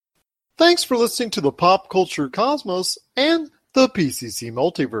Thanks for listening to the Pop Culture Cosmos and the PCC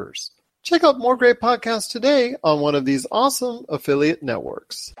Multiverse. Check out more great podcasts today on one of these awesome affiliate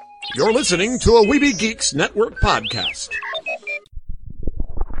networks. You're listening to a Weeby Geeks Network podcast.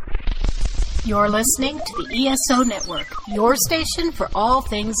 You're listening to the ESO Network, your station for all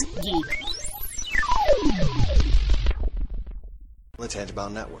things geek. The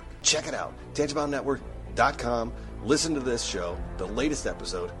Tangibound Network. Check it out. TangiboundNetwork.com. Listen to this show, the latest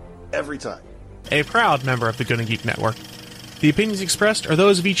episode, every time. A proud member of the Gonna Geek Network. The opinions expressed are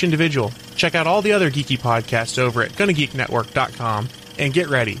those of each individual. Check out all the other geeky podcasts over at GonnaGeekNetwork.com and get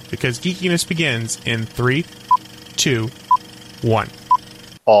ready, because geekiness begins in 3, 2, 1.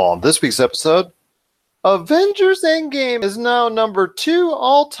 On this week's episode, Avengers Endgame is now number 2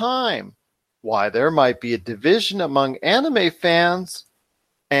 all-time. Why there might be a division among anime fans,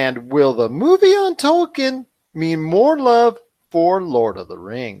 and will the movie on Tolkien mean more love for Lord of the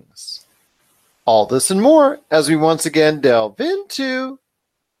Rings? All this and more as we once again delve into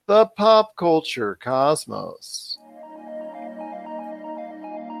the pop culture cosmos.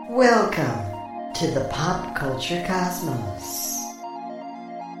 Welcome to the Pop Culture Cosmos.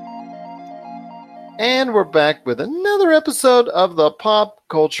 And we're back with another episode of the Pop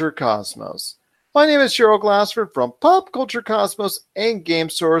Culture Cosmos. My name is Cheryl Glassford from Pop Culture Cosmos and Game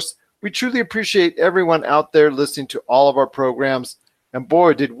Source. We truly appreciate everyone out there listening to all of our programs. And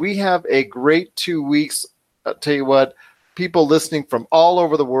boy, did we have a great 2 weeks. I'll tell you what, people listening from all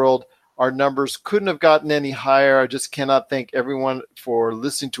over the world, our numbers couldn't have gotten any higher. I just cannot thank everyone for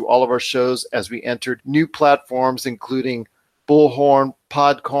listening to all of our shows as we entered new platforms, including Bullhorn,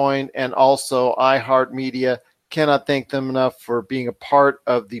 Podcoin, and also iHeartMedia. Cannot thank them enough for being a part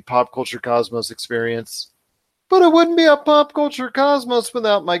of the Pop Culture Cosmos experience. But it wouldn't be a Pop Culture Cosmos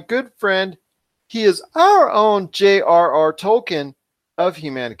without my good friend. He is our own J.R.R. Tolkien of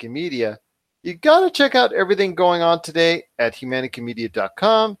Humanica Media. You got to check out everything going on today at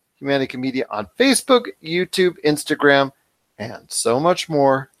humanicamedia.com, Humanica Media on Facebook, YouTube, Instagram, and so much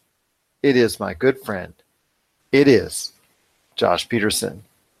more. It is my good friend. It is Josh Peterson.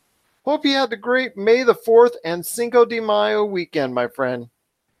 Hope you had a great May the 4th and Cinco de Mayo weekend, my friend.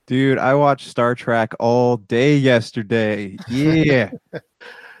 Dude, I watched Star Trek all day yesterday. Yeah.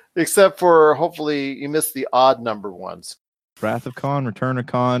 Except for, hopefully, you missed the odd number ones. Wrath of Khan, Return of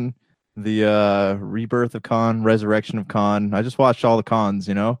Khan, the Rebirth of Khan, Resurrection of Khan. I just watched all the Khans,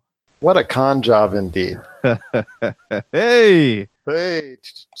 you know? What a con job indeed. Hey! Hey,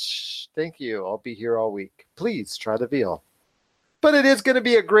 thank you. I'll be here all week. Please try the veal. But it is going to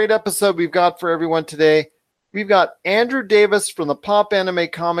be a great episode we've got for everyone today. We've got Andrew Davis from the Pop Anime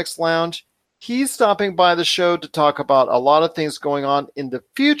Comics Lounge. He's stopping by the show to talk about a lot of things going on in the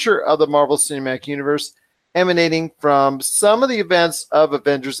future of the Marvel Cinematic Universe, emanating from some of the events of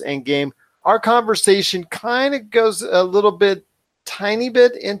Avengers Endgame. Our conversation kind of goes a little bit, tiny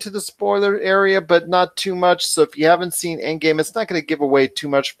bit into the spoiler area, but not too much. So if you haven't seen Endgame, it's not going to give away too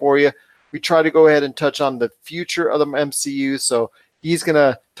much for you. We try to go ahead and touch on the future of the MCU. So he's going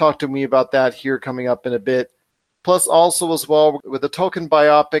to talk to me about that here coming up in a bit. Plus also as well, with the Tolkien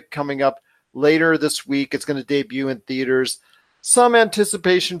biopic coming up later this week, it's going to debut in theaters. Some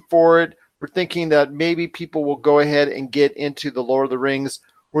anticipation for it. We're thinking that maybe people will go ahead and get into the Lord of the Rings.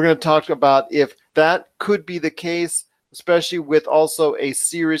 We're going to talk about if that could be the case, especially with also a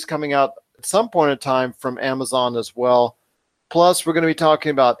series coming out at some point in time from Amazon as well. Plus, we're going to be talking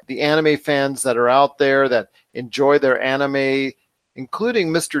about the anime fans that are out there that enjoy their anime, including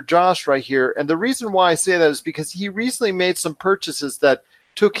Mr. Josh right here. And the reason why I say that is because he recently made some purchases that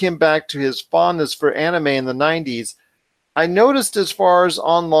took him back to his fondness for anime in the 90s. I noticed as far as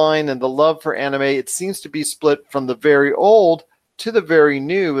online and the love for anime, it seems to be split from the very old to the very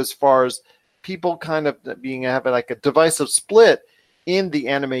new as far as people kind of having like a divisive split in the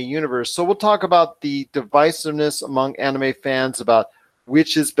anime universe. So we'll talk about the divisiveness among anime fans about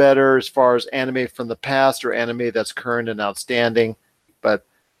which is better as far as anime from the past or anime that's current and outstanding. But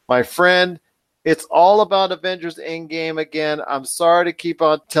my friend, it's all about Avengers Endgame again. I'm sorry to keep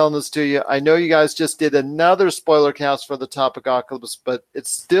on telling this to you. I know you guys just did another spoiler cast for the Topicocalypse, but it's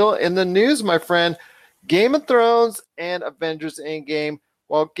still in the news, my friend. Game of Thrones and Avengers Endgame.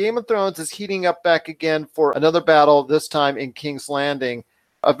 While Game of Thrones is heating up back again for another battle, this time in King's Landing,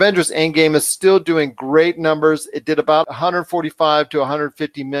 Avengers Endgame is still doing great numbers. It did about $145 to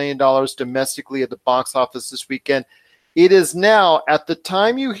 $150 million domestically at the box office this weekend. It is now, at the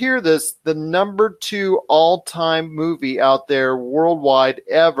time you hear this, the number 2 all-time movie out there worldwide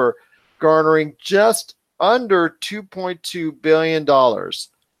ever, garnering just under $2.2 billion.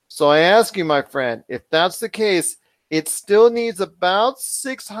 So I ask you, my friend, if that's the case, It still needs about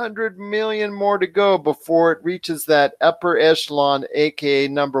 600 million more to go before it reaches that upper echelon, aka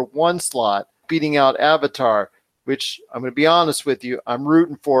number 1 slot, beating out Avatar, which I'm going to be honest with you, I'm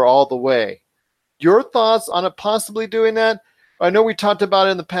rooting for all the way. Your thoughts on it possibly doing that? I know we talked about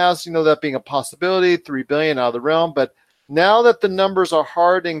it in the past, that being a possibility, 3 billion out of the realm, but now that the numbers are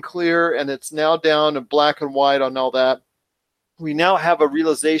hard and clear and it's now down in black and white on all that, we now have a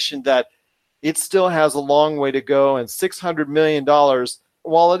realization that it still has a long way to go, and $600 million,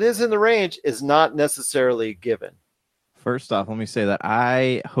 while it is in the range, is not necessarily given. First off, let me say that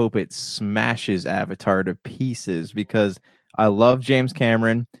I hope it smashes Avatar to pieces because I love James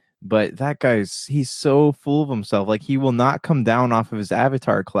Cameron, but that he's so full of himself. Like, he will not come down off of his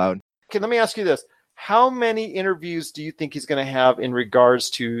Avatar cloud. Okay, let me ask you this. How many interviews do you think he's going to have in regards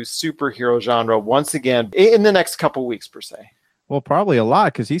to superhero genre once again in the next couple weeks, per se? Well, probably a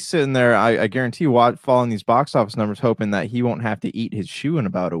lot, because he's sitting there, I guarantee you, following these box office numbers, hoping that he won't have to eat his shoe in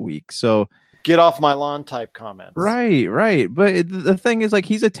about a week. So, get off my lawn type comments. Right. But the thing is, like,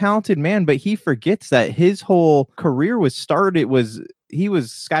 he's a talented man, but he forgets that his whole career he was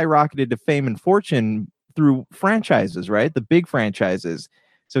skyrocketed to fame and fortune through franchises, right? The big franchises.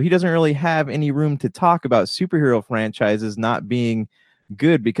 So he doesn't really have any room to talk about superhero franchises not being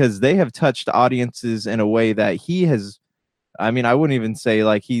good because they have touched audiences in a way that he has. I mean, I wouldn't even say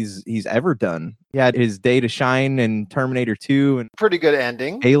like he's ever done. He had his day to shine in Terminator 2 and pretty good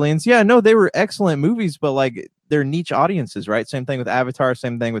ending. Aliens. Yeah, no, they were excellent movies, but like they're niche audiences, right? Same thing with Avatar,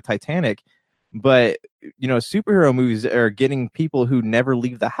 same thing with Titanic. But, superhero movies are getting people who never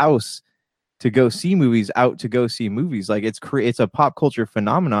leave the house to go see movies out to go see movies. Like it's a pop culture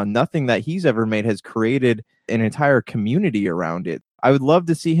phenomenon. Nothing that he's ever made has created an entire community around it. I would love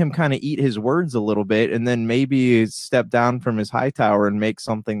to see him kind of eat his words a little bit and then maybe step down from his high tower and make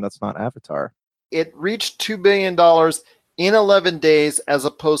something that's not Avatar. It reached $2 billion in 11 days as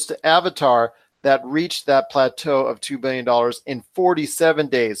opposed to Avatar that reached that plateau of $2 billion in 47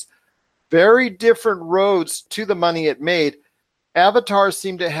 days. Very different roads to the money it made. Avatar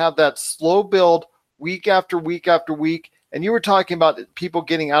seemed to have that slow build week after week after week. And you were talking about people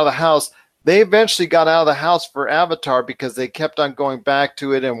getting out of the house. They eventually got out of the house for Avatar because they kept on going back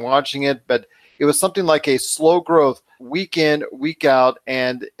to it and watching it. But it was something like a slow growth week in, week out.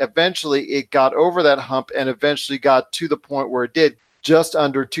 And eventually it got over that hump and eventually got to the point where it did just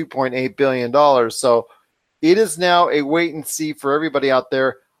under $2.8 billion. So it is now a wait and see for everybody out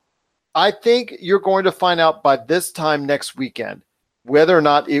there. I think you're going to find out by this time next weekend whether or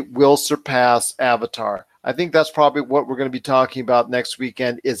not it will surpass Avatar. I think that's probably what we're going to be talking about next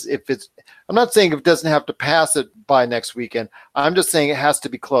weekend is if it's, I'm not saying it doesn't have to pass it by next weekend. I'm just saying it has to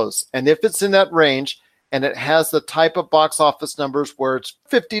be close. And if it's in that range and it has the type of box office numbers where it's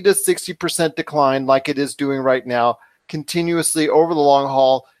 50 to 60% decline like it is doing right now, continuously over the long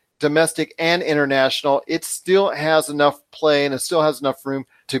haul, domestic and international, it still has enough play and it still has enough room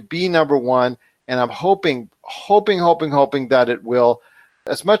to be number one. And I'm hoping that it will.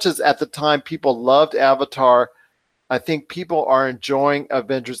 As much as at the time people loved Avatar, I think people are enjoying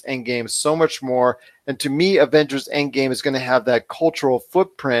Avengers Endgame so much more. And to me, Avengers Endgame is going to have that cultural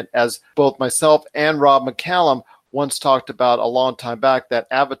footprint, as both myself and Rob McCallum once talked about a long time back, that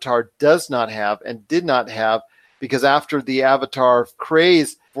Avatar does not have and did not have, because after the Avatar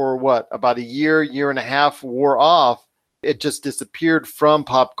craze for about a year and a half wore off, it just disappeared from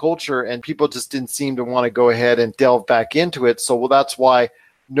pop culture and people just didn't seem to want to go ahead and delve back into it. So that's why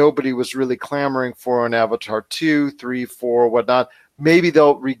nobody was really clamoring for an Avatar 2, 3, 4, whatnot. Maybe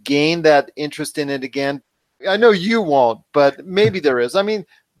they'll regain that interest in it again. I know you won't, but maybe there is. I mean,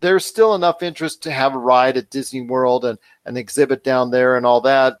 there's still enough interest to have a ride at Disney World and an exhibit down there and all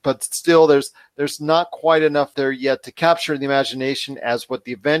that, but still there's not quite enough there yet to capture the imagination as what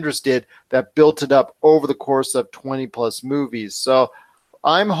the Avengers did that built it up over the course of 20 plus movies. So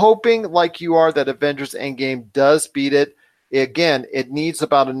I'm hoping, like you are, that Avengers Endgame does beat it. Again, it needs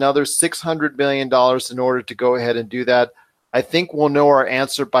about another $600 million in order to go ahead and do that. I think we'll know our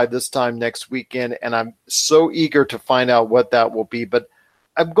answer by this time next weekend, and I'm so eager to find out what that will be. But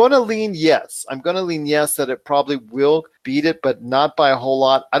I'm going to lean yes. I'm going to lean yes that it probably will beat it, but not by a whole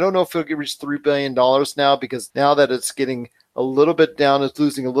lot. I don't know if it'll reach $3 billion now, because now that it's getting a little bit down, it's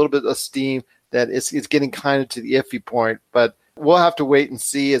losing a little bit of steam, that it's getting kind of to the iffy point. But we'll have to wait and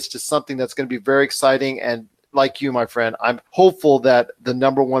see. It's just something that's going to be very exciting. And like you, my friend, I'm hopeful that the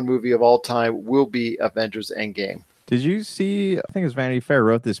number one movie of all time will be Avengers Endgame. Did you see, I think it was Vanity Fair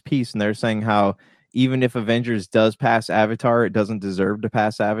wrote this piece, and they're saying how even if Avengers does pass Avatar, it doesn't deserve to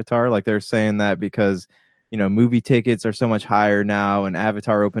pass Avatar. Like, they're saying that because movie tickets are so much higher now, and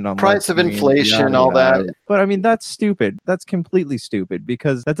Avatar opened on price of inflation, all that. But I mean, that's stupid. That's completely stupid,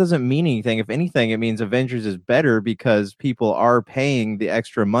 because that doesn't mean anything. If anything, it means Avengers is better because people are paying the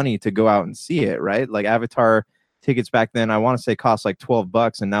extra money to go out and see it, right? Like Avatar tickets back then, I want to say cost like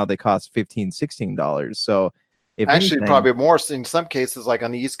 $12, and now they cost $15-16. So if actually anything, probably more in some cases, like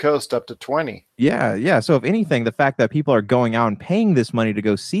on the East Coast, up to 20. Yeah. So if anything, the fact that people are going out and paying this money to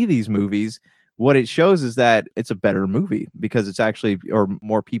go see these movies, what it shows is that it's a better movie because it's actually, or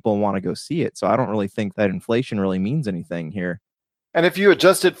more people want to go see it. So I don't really think that inflation really means anything here. And if you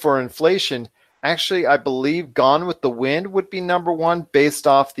adjust it for inflation, actually, I believe Gone with the Wind would be number one based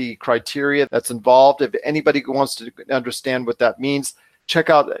off the criteria that's involved. If anybody wants to understand what that means, check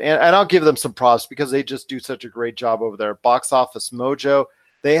out, and I'll give them some props because they just do such a great job over there. Box Office Mojo,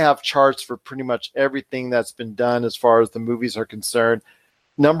 they have charts for pretty much everything that's been done as far as the movies are concerned.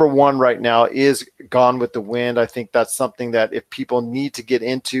 Number one right now is Gone with the Wind. I think that's something that if people need to get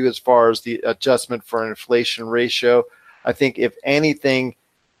into as far as the adjustment for an inflation ratio, I think if anything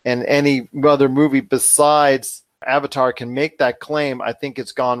and any other movie besides Avatar can make that claim, I think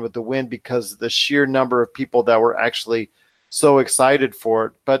it's Gone with the Wind because of the sheer number of people that were actually so excited for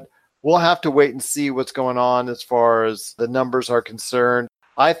it. But we'll have to wait and see what's going on as far as the numbers are concerned.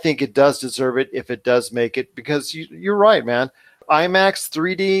 I think it does deserve it if it does make it, because you're right, man. IMAX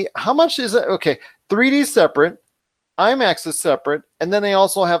 3D, how much is it? Okay, 3D is separate, IMAX is separate, and then they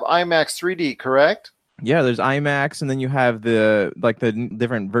also have IMAX 3D, correct? Yeah, there's IMAX, and then you have the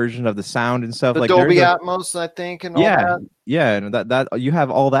different version of the sound and stuff. The Dolby Atmos, I think, and all that. Yeah, and that you have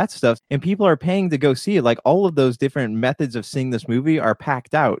all that stuff, and people are paying to go see it. Like all of those different methods of seeing this movie are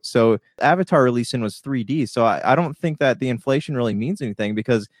packed out. So Avatar releasing was 3D, so I don't think that the inflation really means anything,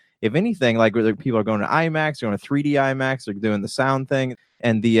 because if anything, like people are going to IMAX, they're going to 3D IMAX, they're doing the sound thing,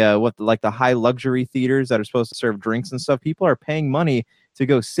 and the the high luxury theaters that are supposed to serve drinks and stuff. People are paying money to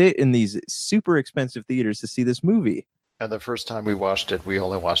go sit in these super expensive theaters to see this movie. And the first time we watched it, we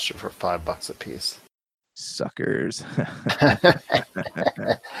only watched it for $5 a piece. Suckers.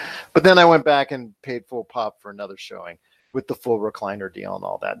 But then I went back and paid full pop for another showing with the full recliner deal and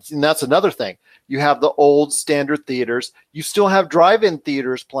all that. And that's another thing. You have the old standard theaters. You still have drive-in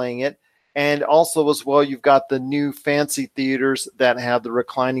theaters playing it. And also as well, you've got the new fancy theaters that have the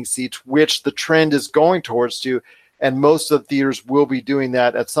reclining seats, which the trend is going towards to. And most of the theaters will be doing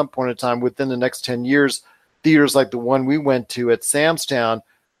that at some point in time within the next 10 years. Theaters like the one we went to at Sam's Town,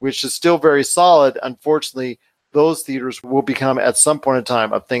 which is still very solid. Unfortunately, those theaters will become at some point in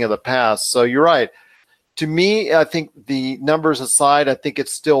time a thing of the past. So you're right. To me, I think the numbers aside, I think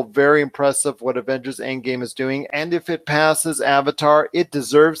it's still very impressive what Avengers Endgame is doing. And if it passes Avatar, it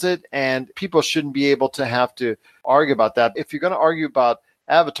deserves it. And people shouldn't be able to have to argue about that. If you're going to argue about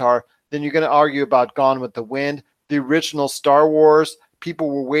Avatar, then you're going to argue about Gone with the Wind. The original Star Wars, people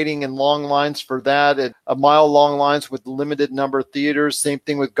were waiting in long lines for that, at a mile-long lines with limited number of theaters. Same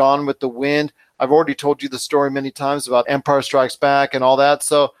thing with Gone with the Wind. I've already told you the story many times about Empire Strikes Back and all that.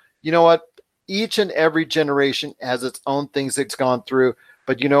 So, you know what? Each and every generation has its own things it's gone through.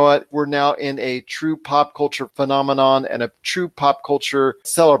 But you know what? We're now in a true pop culture phenomenon and a true pop culture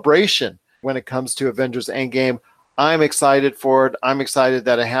celebration when it comes to Avengers Endgame. I'm excited for it. I'm excited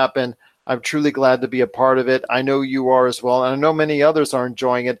that it happened. I'm truly glad to be a part of it. I know you are as well. And I know many others are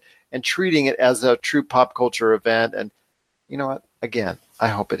enjoying it and treating it as a true pop culture event. And you know what? Again, I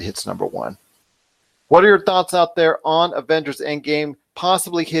hope it hits number one. What are your thoughts out there on Avengers Endgame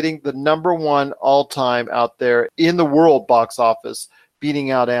possibly hitting the number one all-time out there in the world box office,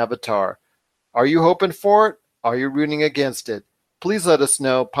 beating out Avatar? Are you hoping for it? Are you rooting against it? Please let us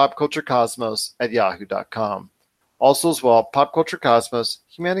know. popculturecosmos@yahoo.com. Also as well, Pop Culture Cosmos,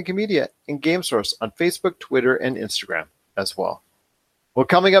 Humanica Media, and Game Source on Facebook, Twitter, and Instagram as well. Well,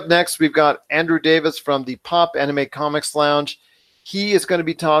 coming up next, we've got Andrew Davis from the Pop Anime Comics Lounge. He is going to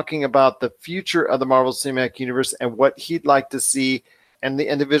be talking about the future of the Marvel Cinematic Universe and what he'd like to see and the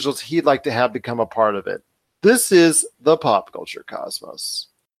individuals he'd like to have become a part of it. This is the Pop Culture Cosmos.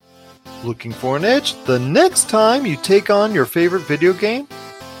 Looking for an edge the next time you take on your favorite video game?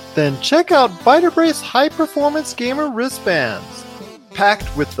 Then check out Vitabrace High Performance Gamer Wristbands.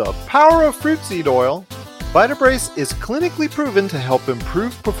 Packed with the power of fruit seed oil, Vitabrace is clinically proven to help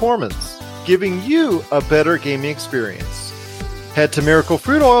improve performance, giving you a better gaming experience. Head to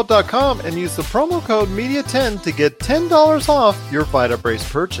miraclefruitoil.com and use the promo code MEDIA10 to get $10 off your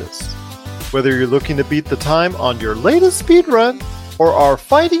Vitabrace purchase. Whether you're looking to beat the time on your latest speedrun or are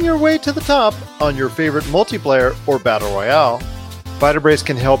fighting your way to the top on your favorite multiplayer or battle royale, Vitabrace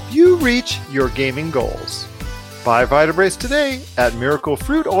can help you reach your gaming goals. Buy Vitabrace today at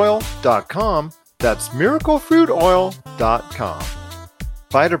miraclefruitoil.com That's miraclefruitoil.com.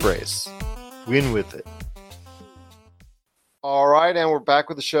 Vitabrace. Win with it. All right, and we're back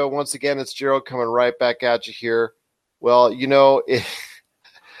with the show. Once again, it's Gerald coming right back at you here. Well,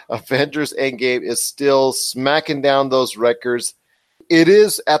 Avengers Endgame is still smacking down those records. It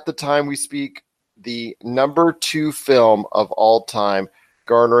is, at the time we speak, the number 2 film of all time,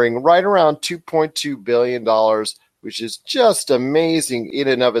 garnering right around $2.2 billion, which is just amazing in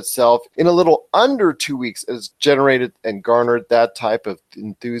and of itself. In a little under 2 weeks, it has generated and garnered that type of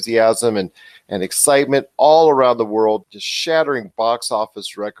enthusiasm and excitement all around the world, just shattering box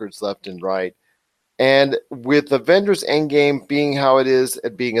office records left and right. And with Avengers Endgame being how it is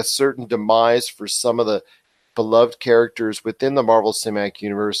and being a certain demise for some of the beloved characters within the Marvel Cinematic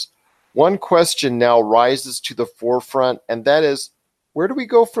Universe, one question now rises to the forefront, and that is, where do we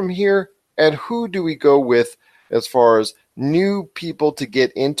go from here, and who do we go with as far as new people to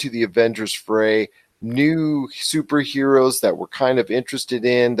get into the Avengers fray, new superheroes that we're kind of interested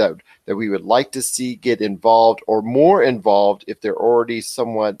in, that we would like to see get involved or more involved if they're already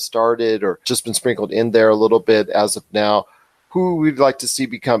somewhat started or just been sprinkled in there a little bit as of now, who we'd like to see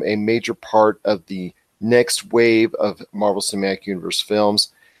become a major part of the next wave of Marvel Cinematic Universe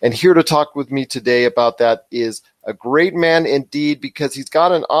films. And here to talk with me today about that is a great man indeed, because he's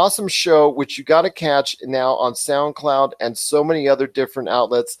got an awesome show, which you got to catch now on SoundCloud and so many other different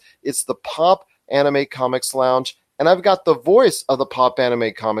outlets. It's the Pop Anime Comics Lounge, and I've got the voice of the Pop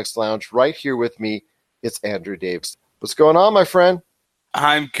Anime Comics Lounge right here with me. It's Andrew Davis. What's going on, my friend?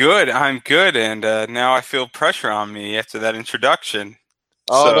 I'm good, and now I feel pressure on me after that introduction.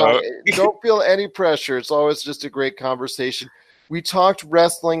 Oh, no, don't feel any pressure. It's always just a great conversation. We talked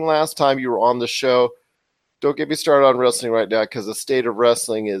wrestling last time you were on the show. Don't get me started on wrestling right now, because the state of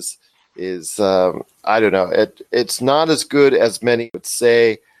wrestling is I don't know. It's not as good as many would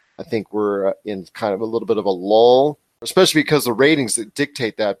say. I think we're in kind of a little bit of a lull, especially because the ratings that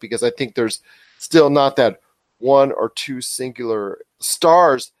dictate that, because I think there's still not that one or two singular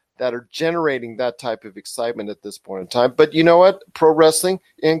stars that are generating that type of excitement at this point in time. But you know what? Pro wrestling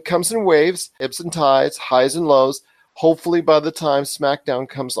comes in waves, ebbs and tides, highs and lows. Hopefully by the time SmackDown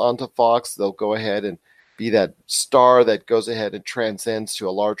comes onto Fox, they'll go ahead and be that star that goes ahead and transcends to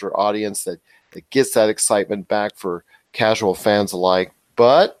a larger audience that gets that excitement back for casual fans alike.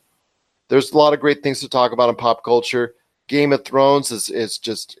 But there's a lot of great things to talk about in pop culture. Game of Thrones is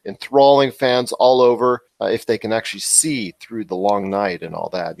just enthralling fans all over, if they can actually see through the long night and all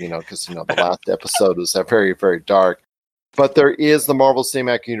that, because the last episode was very, very dark. But there is the Marvel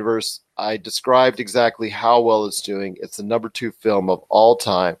Cinematic Universe. I described exactly how well it's doing. It's the number 2 film of all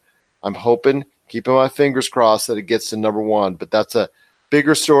time. I'm hoping, keeping my fingers crossed, that it gets to number 1. But that's a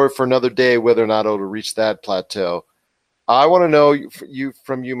bigger story for another day, whether or not it'll reach that plateau. I want to know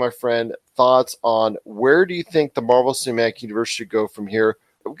from you, my friend, thoughts on where do you think the Marvel Cinematic Universe should go from here?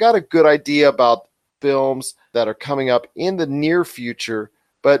 We've got a good idea about films that are coming up in the near future,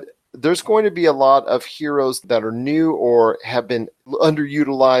 but there's going to be a lot of heroes that are new or have been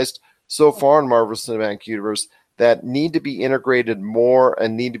underutilized so far in Marvel Cinematic Universe that need to be integrated more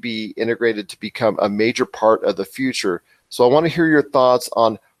and need to be integrated to become a major part of the future. So I want to hear your thoughts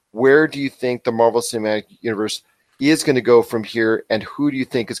on where do you think the Marvel Cinematic Universe is going to go from here, and who do you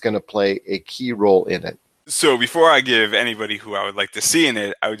think is going to play a key role in it? So before I give anybody who I would like to see in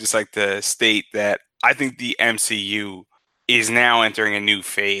it, I would just like to state that I think the MCU is now entering a new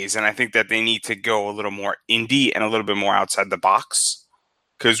phase, and I think that they need to go a little more indie and a little bit more outside the box,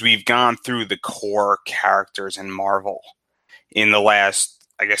 because we've gone through the core characters in Marvel in the last,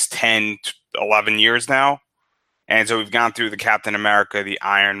 10 to 11 years now. And so we've gone through the Captain America, the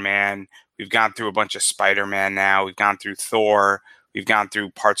Iron Man, we've gone through a bunch of Spider-Man now, we've gone through Thor, we've gone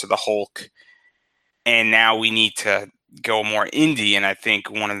through parts of the Hulk, and now we need to go more indie. And I think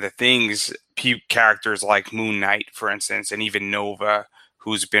one of the things, characters like Moon Knight, for instance, and even Nova,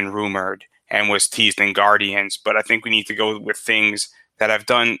 who's been rumored and was teased in Guardians, but I think we need to go with things that have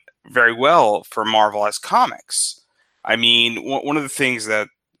done very well for Marvel as comics. I mean, one of the things that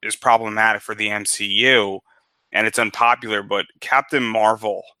is problematic for the MCU, and it's unpopular, but Captain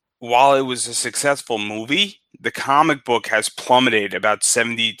Marvel, while it was a successful movie, the comic book has plummeted about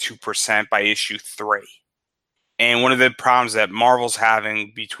 72% by issue 3. And one of the problems that Marvel's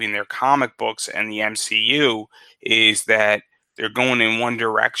having between their comic books and the MCU is that they're going in one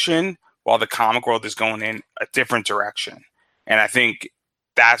direction while the comic world is going in a different direction. And I think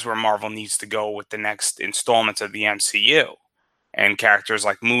that's where Marvel needs to go with the next installments of the MCU. And characters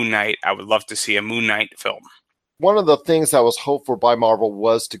like Moon Knight, I would love to see a Moon Knight film. One of the things that was hoped for by Marvel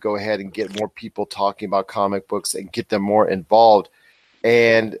was to go ahead and get more people talking about comic books and get them more involved.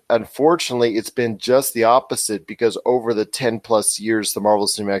 And unfortunately, it's been just the opposite, because over the 10 plus years the Marvel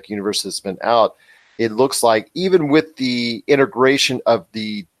Cinematic Universe has been out, it looks like even with the integration of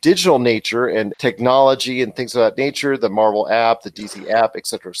the digital nature and technology and things of that nature, the Marvel app, the DC app, et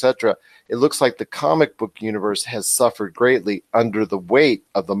cetera, it looks like the comic book universe has suffered greatly under the weight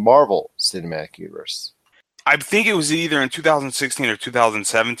of the Marvel Cinematic Universe. I think it was either in 2016 or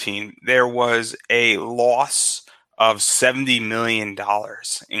 2017, there was a loss of $70 million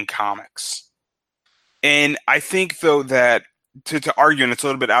in comics. And I think, though, that to argue, and it's a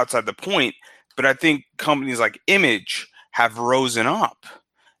little bit outside the point, but I think companies like Image have risen up.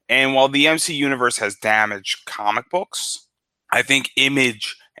 And while the MC Universe has damaged comic books, I think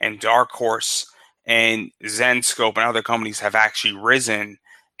Image and Dark Horse and Zenscope and other companies have actually risen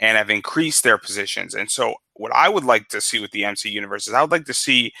and have increased their positions. And so what I would like to see with the MC Universe is I would like to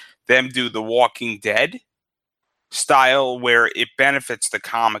see them do the Walking Dead style, where it benefits the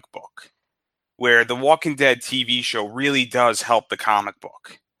comic book, where the Walking Dead TV show really does help the comic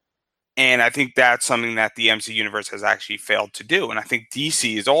book. And I think that's something that the MC Universe has actually failed to do. And I think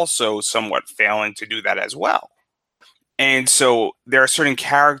DC is also somewhat failing to do that as well. And so there are certain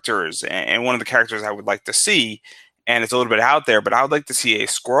characters, and one of the characters I would like to see, and it's a little bit out there, but I would like to see a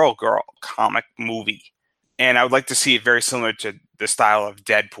Squirrel Girl comic movie. And I would like to see it very similar to the style of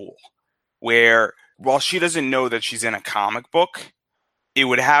Deadpool, where while she doesn't know that she's in a comic book, it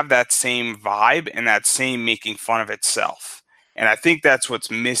would have that same vibe and that same making fun of itself. And I think that's what's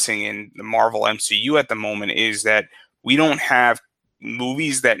missing in the Marvel MCU at the moment, is that we don't have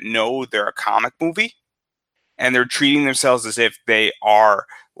movies that know they're a comic movie, and they're treating themselves as if they are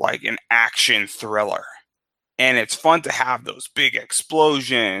like an action thriller. And it's fun to have those big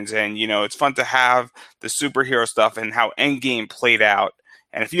explosions, and, you know, it's fun to have the superhero stuff and how Endgame played out.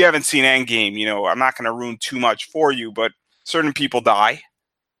 And if you haven't seen Endgame, you know, I'm not going to ruin too much for you, but certain people die,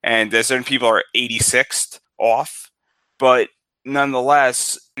 and certain people are 86th off. But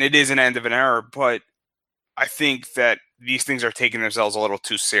nonetheless, it is an end of an era, but I think that these things are taking themselves a little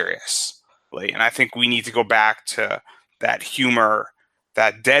too seriously. And I think we need to go back to that humor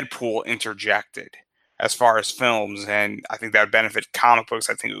that Deadpool interjected as far as films. And I think that would benefit comic books.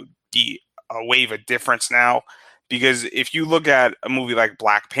 I think it would be a wave of difference now. Because if you look at a movie like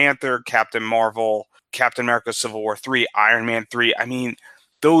Black Panther, Captain Marvel, Captain America Civil War 3, Iron Man 3, I mean,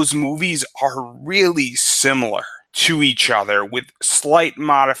 those movies are really similar to each other with slight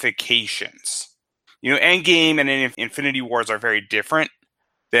modifications. You know, Endgame and Infinity Wars are very different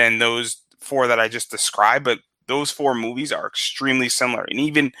than those four that I just described, but those four movies are extremely similar. And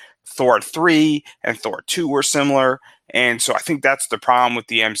even Thor 3 and Thor 2 were similar. And so I think that's the problem with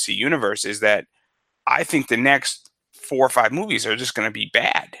the MC Universe, is that I think the next 4 or 5 movies are just going to be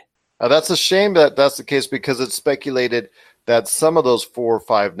bad. That's a shame that that's the case, because it's speculated that some of those 4 or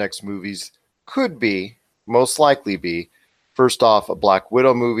 5 next movies could be, most likely be, first off, a Black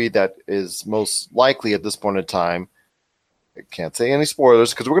Widow movie that is most likely at this point in time. I can't say any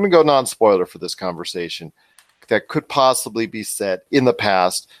spoilers because we're going to go non-spoiler for this conversation. That could possibly be set in the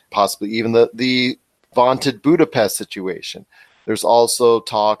past, possibly even the vaunted Budapest situation. There's also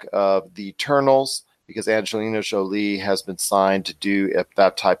talk of the Eternals, because Angelina Jolie has been signed to do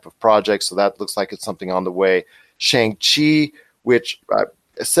that type of project. So that looks like it's something on the way. Shang-Chi, which I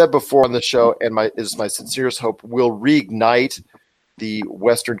said before on the show, and is my sincerest hope, will reignite the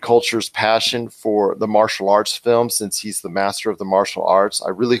Western culture's passion for the martial arts film, since he's the master of the martial arts. I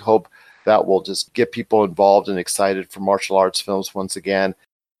really hope that will just get people involved and excited for martial arts films once again.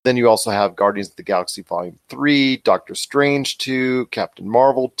 Then you also have Guardians of the Galaxy Volume 3, Doctor Strange 2, Captain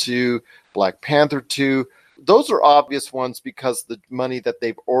Marvel 2, Black Panther 2. Those are obvious ones because the money that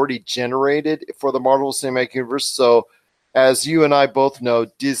they've already generated for the Marvel Cinematic Universe. So as you and I both know,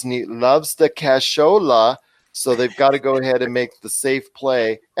 Disney loves the cashola, so they've got to go ahead and make the safe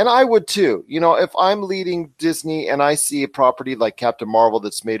play. And I would too. You know, if I'm leading Disney and I see a property like Captain Marvel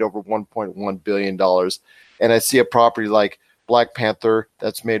that's made over $1.1 billion, and I see a property like Black Panther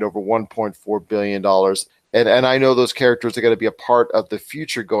that's made over $1.4 billion, and I know those characters are going to be a part of the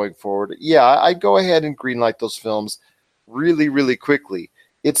future going forward, yeah, I'd go ahead and greenlight those films really, really quickly.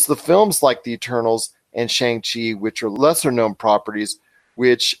 It's the films like The Eternals and Shang-Chi, which are lesser-known properties,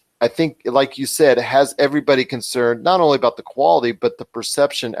 which I think, like you said, has everybody concerned, not only about the quality, but the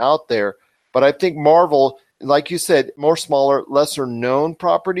perception out there. But I think Marvel, like you said, more smaller, lesser-known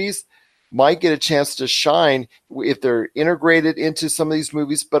properties might get a chance to shine if they're integrated into some of these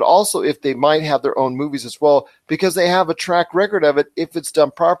movies, but also if they might have their own movies as well, because they have a track record of it if it's done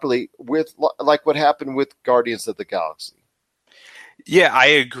properly, with like what happened with Guardians of the Galaxy. Yeah, I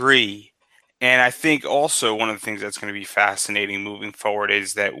agree. And I think also one of the things that's going to be fascinating moving forward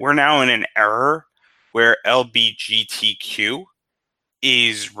is that we're now in an era where LGBTQ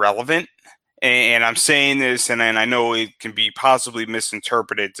is relevant. And I'm saying this, and I know it can be possibly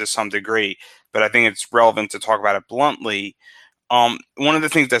misinterpreted to some degree, but I think it's relevant to talk about it bluntly. One of the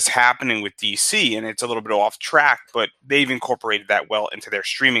things that's happening with DC, and it's a little bit off track, but they've incorporated that well into their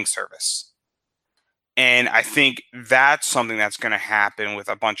streaming service. And I think that's something that's going to happen with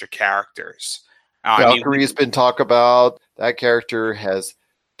a bunch of characters. Valkyrie's been talked about. That character has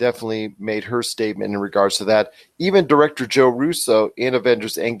definitely made her statement in regards to that. Even director Joe Russo in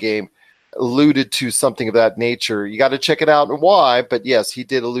Avengers Endgame alluded to something of that nature. You got to check it out and why, but yes, he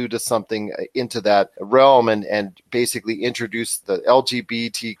did allude to something into that realm and basically introduce the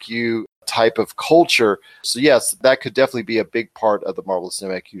LGBTQ type of culture. So yes, that could definitely be a big part of the Marvel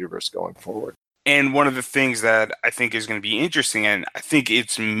Cinematic Universe going forward. And one of the things that I think is going to be interesting, and I think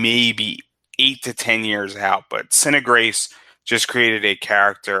it's maybe 8 to 10 years out, but Cinegrace just created a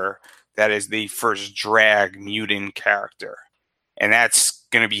character that is the first drag mutant character. And that's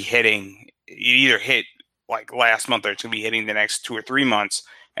going to be hitting, it either hit like last month or it's going to be hitting the next 2 or 3 months.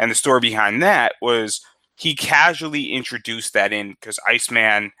 And the story behind that was he casually introduced that in because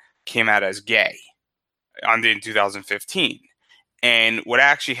Iceman came out as gay in 2015. And what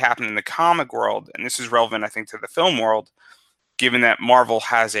actually happened in the comic world, and this is relevant, I think, to the film world, given that Marvel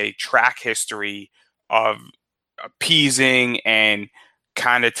has a track history of appeasing and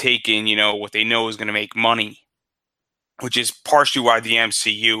kind of taking, what they know is going to make money, which is partially why the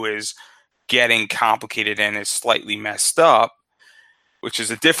MCU is getting complicated and is slightly messed up, which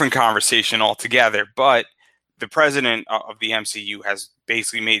is a different conversation altogether. But the president of the MCU has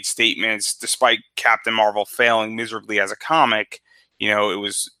basically made statements, despite Captain Marvel failing miserably as a comic, it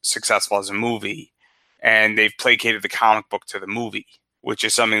was successful as a movie. And they've placated the comic book to the movie, which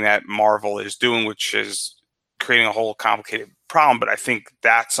is something that Marvel is doing, which is creating a whole complicated problem. But I think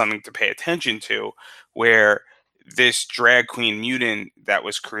that's something to pay attention to, where this drag queen mutant that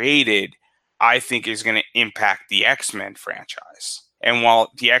was created, I think is going to impact the X-Men franchise. And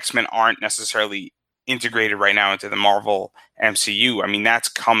while the X-Men aren't necessarily integrated right now into the Marvel MCU, I mean, that's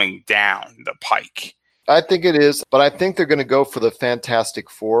coming down the pike. I think it is, but I think they're going to go for the Fantastic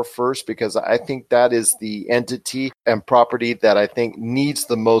Four first because I think that is the entity and property that I think needs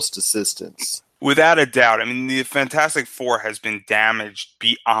the most assistance. Without a doubt. I mean, the Fantastic Four has been damaged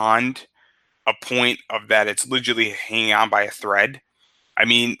beyond a point of that it's literally hanging on by a thread. I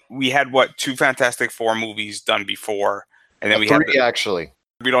mean, we had, 2 Fantastic Four movies done before, and then we had 3, actually.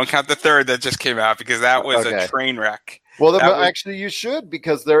 We don't count the third that just came out because that was a train wreck. Well, actually, you should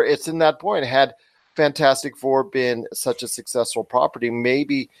because it's in that point. Had Fantastic Four been such a successful property,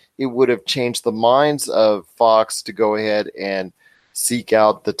 maybe it would have changed the minds of Fox to go ahead and seek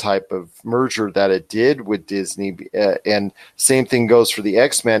out the type of merger that it did with Disney. And same thing goes for the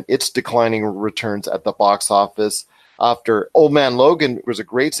X-Men. It's declining returns at the box office. After Old Man Logan was a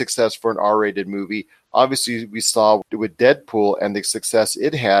great success for an R-rated movie. Obviously, we saw with Deadpool and the success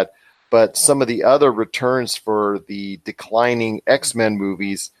it had, but some of the other returns for the declining X-Men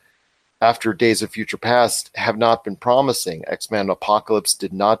movies after Days of Future Past have not been promising. X-Men Apocalypse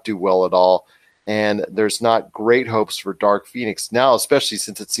did not do well at all, and there's not great hopes for Dark Phoenix now, especially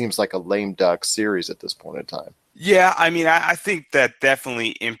since it seems like a lame duck series at this point in time. Yeah, I mean, I think that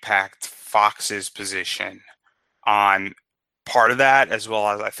definitely impacts Fox's position on part of that, as well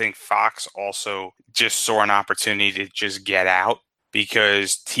as I think Fox also just saw an opportunity to just get out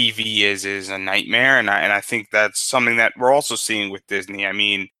because TV is a nightmare, and I think that's something that we're also seeing with Disney. I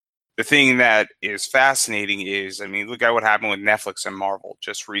mean, the thing that is fascinating is, I mean, look at what happened with Netflix and Marvel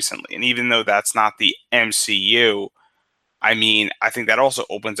just recently. And even though that's not the MCU, I mean, I think that also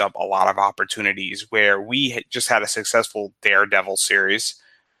opens up a lot of opportunities where we just had a successful Daredevil series.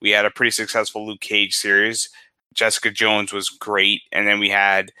 We had a pretty successful Luke Cage series. Jessica Jones was great. And then we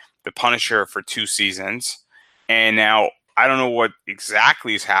had The Punisher for 2 seasons. And now I don't know what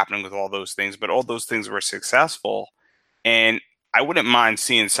exactly is happening with all those things, but all those things were successful. And I wouldn't mind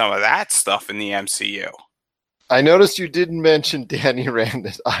seeing some of that stuff in the MCU. I noticed you didn't mention Danny Rand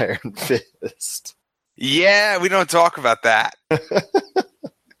as Iron Fist. Yeah, we don't talk about that.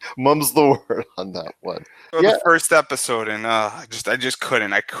 Mum's the word on that one. The first episode, and I just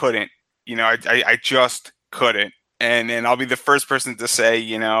couldn't. I couldn't. I just couldn't. And I'll be the first person to say,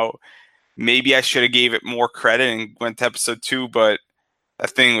 maybe I should have gave it more credit and went to episode 2, but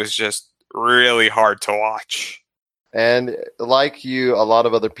that thing was just really hard to watch. And like you, a lot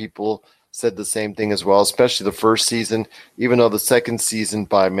of other people said the same thing as well, especially the first season. Even though the second season,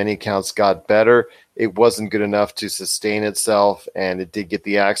 by many accounts, got better, it wasn't good enough to sustain itself, and it did get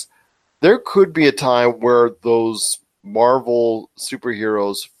the axe. there could be a time where those Marvel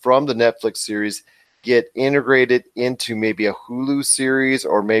superheroes from the Netflix series get integrated into maybe a Hulu series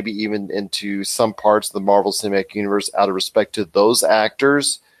or maybe even into some parts of the Marvel Cinematic Universe out of respect to those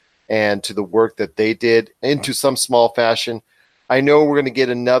actors and to the work that they did into some small fashion. I know we're going to get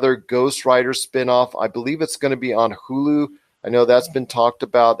another Ghost Rider spinoff. I believe it's going to be on Hulu. I know that's been talked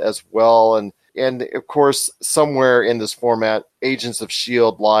about as well. And of course, somewhere in this format, Agents of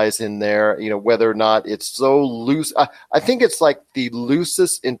S.H.I.E.L.D. lies in there, whether or not it's so loose. I think it's like the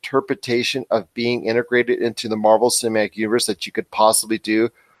loosest interpretation of being integrated into the Marvel Cinematic Universe that you could possibly do,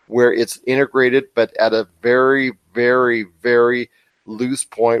 where it's integrated, but at a very, very, very loose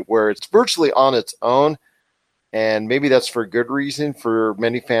point where it's virtually on its own. And maybe that's for good reason for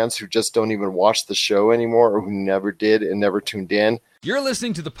many fans who just don't even watch the show anymore or who never did and never tuned in. You're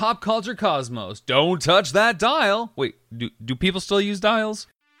listening to the Pop Culture Cosmos. Don't touch that dial. Wait, do people still use dials?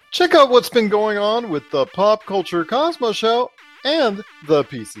 Check out what's been going on with the Pop Culture Cosmos show and the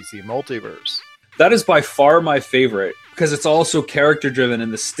PCC Multiverse. That is by far my favorite because it's also character driven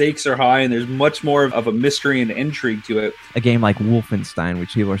and the stakes are high and there's much more of a mystery and intrigue to it. A game like Wolfenstein,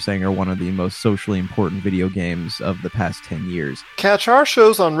 which people are saying are one of the most socially important video games of the past 10 years. Catch our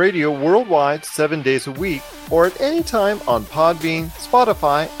shows on radio worldwide 7 days a week or at any time on Podbean,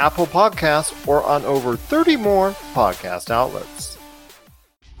 Spotify, Apple Podcasts, or on over 30 more podcast outlets.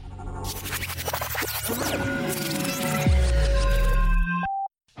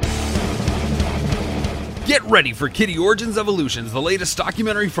 Get ready for Kitty Origins Evolutions, the latest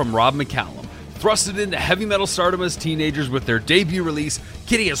documentary from Rob McCallum. Thrusted into heavy metal stardom as teenagers with their debut release,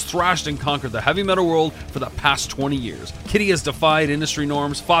 Kitty has thrashed and conquered the heavy metal world for the past 20 years. Kitty has defied industry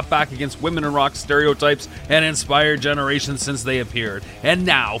norms, fought back against women in rock stereotypes, and inspired generations since they appeared. And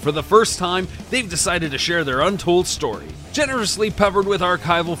now, for the first time, they've decided to share their untold story. Generously peppered with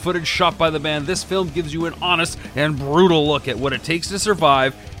archival footage shot by the band, this film gives you an honest and brutal look at what it takes to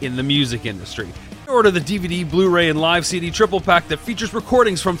survive in the music industry. Order the DVD, Blu-ray, and live CD triple pack that features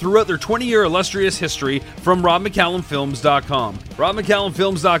recordings from throughout their 20-year illustrious history from RobMcCallumFilms.com.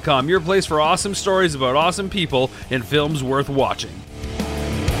 RobMcCallumFilms.com, your place for awesome stories about awesome people and films worth watching.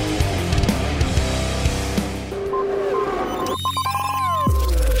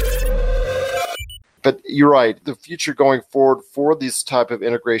 But you're right. The future going forward for this type of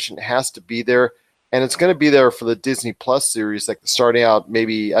integration has to be there. And it's going to be there for the Disney Plus series, like starting out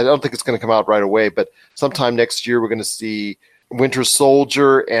maybe, I don't think it's going to come out right away, but sometime next year we're going to see Winter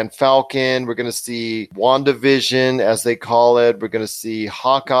Soldier and Falcon. We're going to see WandaVision, as they call it. We're going to see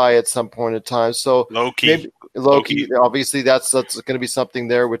Hawkeye at some point in time. So Loki. Obviously, that's going to be something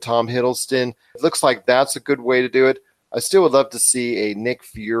there with Tom Hiddleston. It looks like that's a good way to do it. I still would love to see a Nick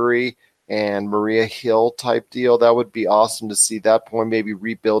Fury and Maria Hill type deal. That would be awesome to see that point, maybe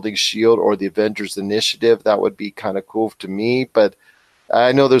rebuilding S.H.I.E.L.D. or the Avengers Initiative. That would be kind of cool to me. But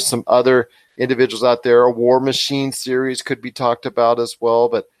I know there's some other individuals out there. A War Machine series could be talked about as well.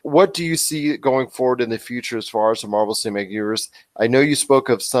 But what do you see going forward in the future as far as the Marvel Cinematic Universe? I know you spoke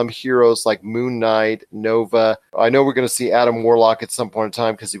of some heroes like Moon Knight, Nova. I know we're going to see Adam Warlock at some point in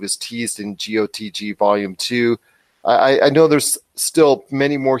time because he was teased in GOTG Volume 2. I know there's still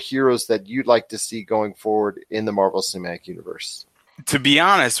many more heroes that you'd like to see going forward in the Marvel Cinematic Universe. To be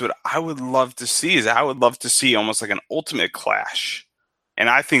honest, what I would love to see is almost like an Ultimate Clash. And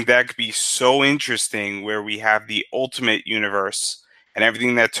I think that could be so interesting where we have the Ultimate Universe and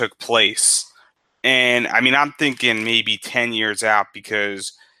everything that took place. And I mean, I'm thinking maybe 10 years out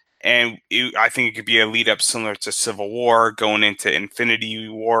I think it could be a lead up similar to Civil War going into Infinity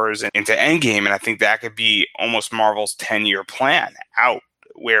Wars and into Endgame. And I think that could be almost Marvel's 10-year plan out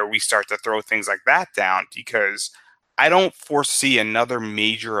where we start to throw things like that down, because I don't foresee another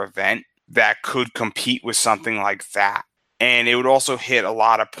major event that could compete with something like that. And it would also hit a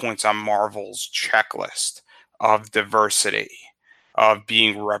lot of points on Marvel's checklist of diversity, of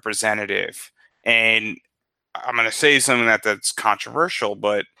being representative. And I'm going to say something that's controversial,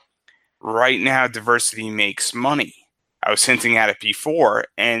 but right now, diversity makes money. I was hinting at it before,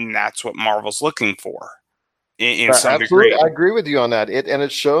 and that's what Marvel's looking for in some degree. I agree with you on that.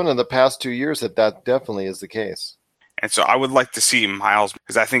 It's shown in the past 2 years that definitely is the case. And so I would like to see Miles,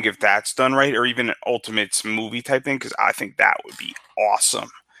 because I think if that's done right, or even an Ultimates movie type thing, because I think that would be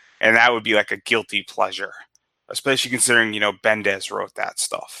awesome. And that would be like a guilty pleasure, especially considering, Bendis wrote that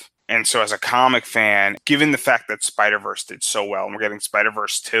stuff. And so as a comic fan, given the fact that Spider-Verse did so well, and we're getting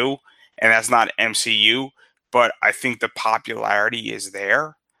Spider-Verse 2, and that's not MCU, but I think the popularity is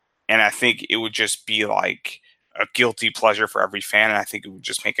there. And I think it would just be like a guilty pleasure for every fan. And I think it would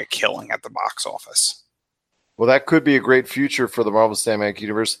just make a killing at the box office. Well, that could be a great future for the Marvel Cinematic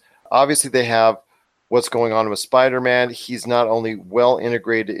Universe. Obviously, they have what's going on with Spider-Man. He's not only well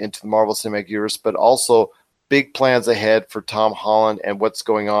integrated into the Marvel Cinematic Universe, but also big plans ahead for Tom Holland and what's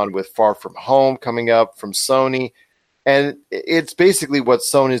going on with Far From Home coming up from Sony. And it's basically what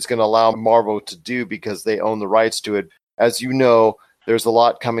Sony is going to allow Marvel to do because they own the rights to it. As you know, there's a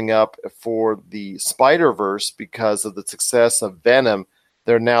lot coming up for the Spider-Verse because of the success of Venom.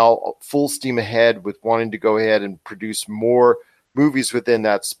 They're now full steam ahead with wanting to go ahead and produce more movies within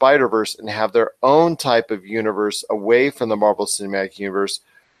that Spider-Verse and have their own type of universe away from the Marvel Cinematic Universe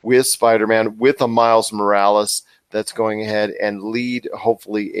with Spider-Man, with a Miles Morales that's going ahead and lead,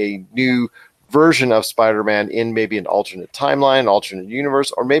 hopefully, a new version of Spider-Man in maybe an alternate timeline, alternate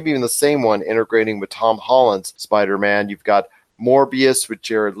universe, or maybe even the same one integrating with Tom Holland's Spider-Man. You've got Morbius with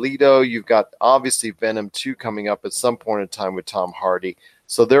Jared Leto. You've got, obviously, Venom 2 coming up at some point in time with Tom Hardy.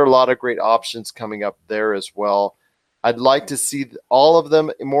 So there are a lot of great options coming up there as well. I'd like to see all of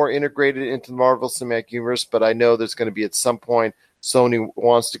them more integrated into the Marvel Cinematic Universe, but I know there's going to be at some point Sony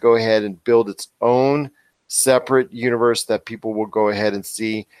wants to go ahead and build its own separate universe that people will go ahead and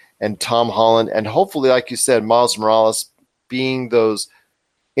see. And Tom Holland, and hopefully, like you said, Miles Morales being those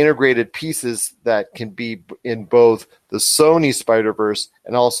integrated pieces that can be in both the Sony Spider-Verse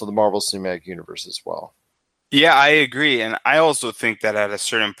and also the Marvel Cinematic Universe as well. Yeah, I agree. And I also think that at a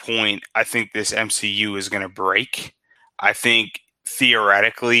certain point, I think this MCU is going to break. I think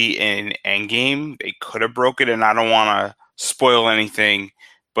theoretically in Endgame, they could have broke it, and I don't want to spoil anything,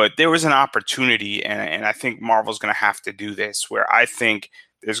 but there was an opportunity, and I think Marvel's going to have to do this, where I think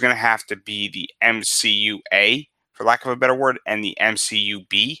there's going to have to be the MCU-A, for lack of a better word, and the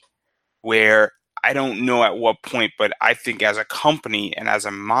MCU-B, where I don't know at what point, but I think as a company and as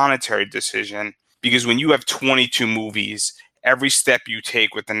a monetary decision, because when you have 22 movies, every step you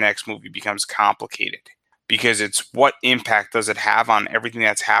take with the next movie becomes complicated, because it's what impact does it have on everything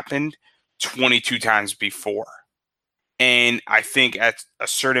that's happened 22 times before. And I think at a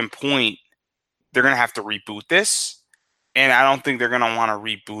certain point, they're going to have to reboot this. And I don't think they're going to want to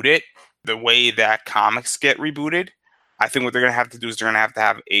reboot it the way that comics get rebooted. I think what they're going to have to do is they're going to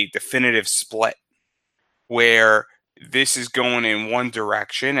have a definitive split where this is going in one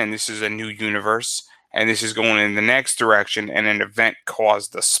direction and this is a new universe, and this is going in the next direction, and an event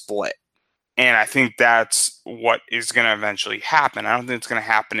caused the split. And I think that's what is going to eventually happen. I don't think it's going to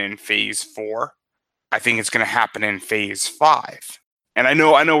happen in phase 4. I think it's going to happen in phase 5. And I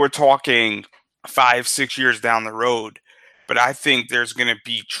know we're talking 5-6 years down the road, but I think there's going to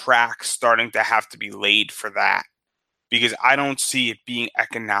be tracks starting to have to be laid for that, because I don't see it being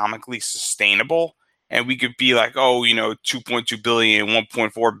economically sustainable. And we could be like, 2.2 billion,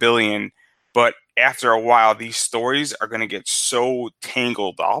 1.4 billion. But after a while, these stories are going to get so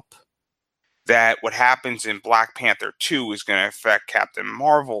tangled up that what happens in Black Panther 2 is going to affect Captain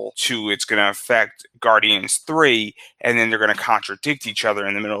Marvel 2. It's going to affect Guardians 3. And then they're going to contradict each other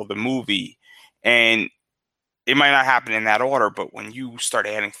in the middle of the movie. And it might not happen in that order, but when you start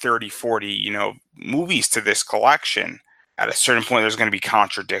adding 30, 40, movies to this collection, at a certain point, there's going to be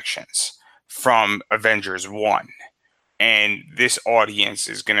contradictions from Avengers 1. And this audience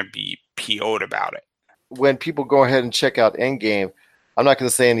is going to be PO'd about it. When people go ahead and check out Endgame, I'm not going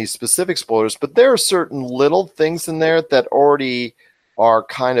to say any specific spoilers, but there are certain little things in there that already are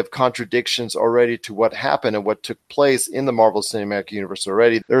kind of contradictions already to what happened and what took place in the Marvel Cinematic Universe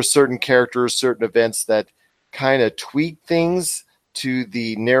already. There are certain characters, certain events that kind of tweak things to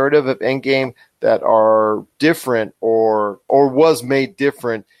the narrative of Endgame that are different or was made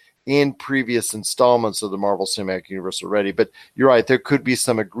different in previous installments of the Marvel Cinematic Universe already. But you're right, there could be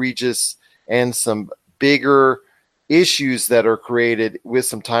some egregious and some bigger issues that are created with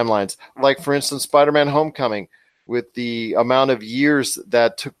some timelines. Like, for instance, Spider-Man Homecoming, with the amount of years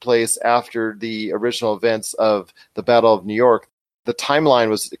that took place after the original events of the Battle of New York. The timeline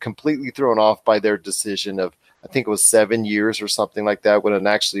was completely thrown off by their decision of, I think it was 7 years or something like that, when it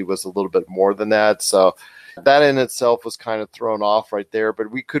actually was a little bit more than that. So that in itself was kind of thrown off right there. But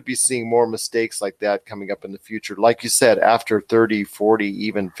we could be seeing more mistakes like that coming up in the future. Like you said, after 30, 40,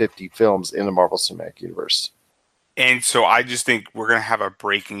 even 50 films in the Marvel Cinematic Universe. And so I just think we're going to have a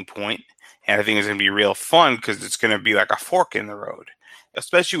breaking point. And I think it's going to be real fun because it's going to be like a fork in the road,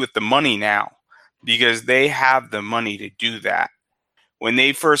 especially with the money now, because they have the money to do that. When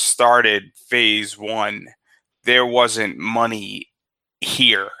they first started phase 1, there wasn't money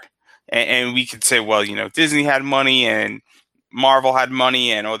here. And we could say, well, Disney had money and Marvel had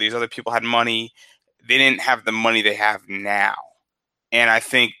money and all these other people had money. They didn't have the money they have now. And I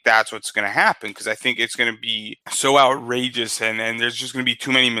think that's what's going to happen, because I think it's going to be so outrageous and there's just going to be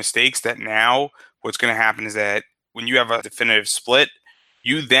too many mistakes that now what's going to happen is that when you have a definitive split,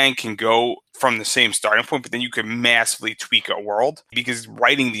 you then can go from the same starting point, but then you can massively tweak a world because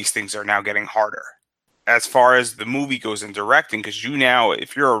writing these things are now getting harder. As far as the movie goes and directing, because you now,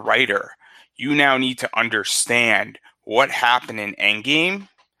 if you're a writer, you now need to understand what happened in Endgame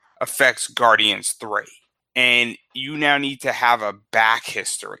affects Guardians 3. And you now need to have a back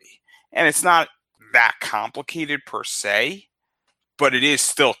history. And it's not that complicated per se, but it is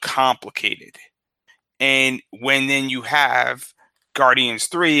still complicated. And when then you have Guardians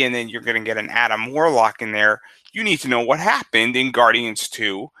 3 and then you're going to get an Adam Warlock in there, you need to know what happened in Guardians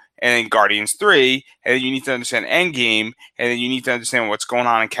 2 and then Guardians 3, and then you need to understand Endgame, and then you need to understand what's going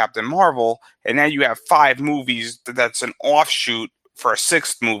on in Captain Marvel, and now you have 5 movies that's an offshoot for a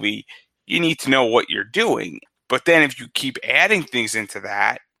 6th movie. You need to know what you're doing. But then if you keep adding things into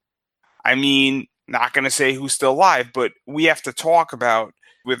that, I mean, not going to say who's still alive, but we have to talk about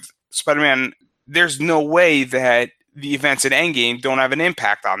with Spider-Man, there's no way that the events in Endgame don't have an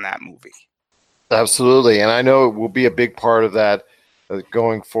impact on that movie. Absolutely. And I know it will be a big part of that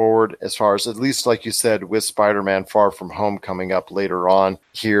going forward, as far as, at least like you said, with Spider-Man Far From Home coming up later on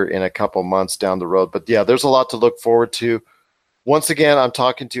here in a couple months down the road. But yeah, there's a lot to look forward to. Once again, I'm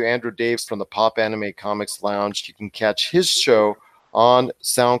talking to Andrew Davis from the Pop Anime Comics Lounge. You can catch his show on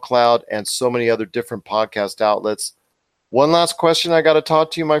SoundCloud and so many other different podcast outlets. One last question I got to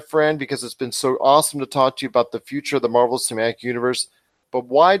talk to you, my friend, because it's been so awesome to talk to you about the future of the Marvel Cinematic Universe. But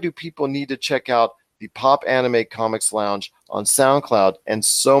why do people need to check out the Pop Anime Comics Lounge on SoundCloud and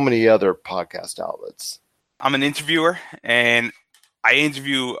so many other podcast outlets? I'm an interviewer, and I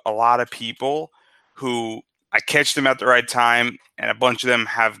interview a lot of people who I catch them at the right time, and a bunch of them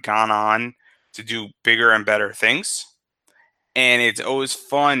have gone on to do bigger and better things. And it's always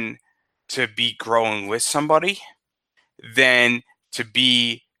fun to be growing with somebody than to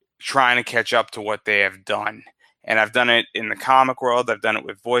be trying to catch up to what they have done. And I've done it in the comic world. I've done it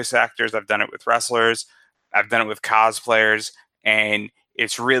with voice actors. I've done it with wrestlers. I've done it with cosplayers. And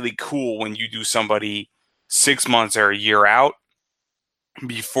it's really cool when you do somebody 6 months or a year out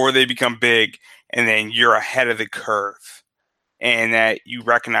before they become big, and then you're ahead of the curve. And that you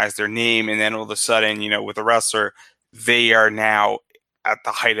recognize their name, and then all of a sudden, with a wrestler, they are now at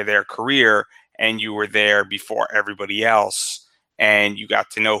the height of their career, and you were there before everybody else, and you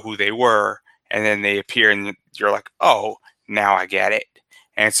got to know who they were. And then they appear and you're like, oh, now I get it.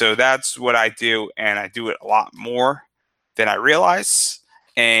 And so that's what I do. And I do it a lot more than I realize.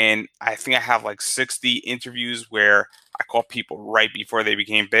 And I think I have like 60 interviews where I call people right before they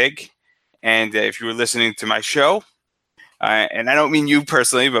became big. And if you were listening to my show, and I don't mean you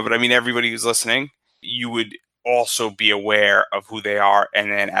personally, but I mean everybody who's listening, you would also be aware of who they are.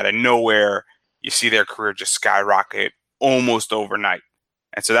 And then out of nowhere, you see their career just skyrocket almost overnight.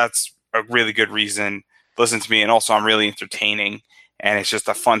 And so that's a really good reason to listen to me. And also I'm really entertaining, and it's just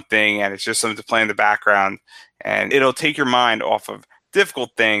a fun thing, and it's just something to play in the background, and it'll take your mind off of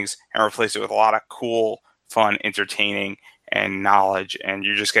difficult things and replace it with a lot of cool, fun, entertaining, and knowledge. And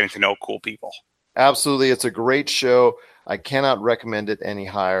you're just getting to know cool people. Absolutely. It's a great show. I cannot recommend it any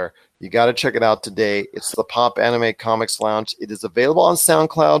higher. You got to check it out today. It's the Pop Anime Comics Lounge. It is available on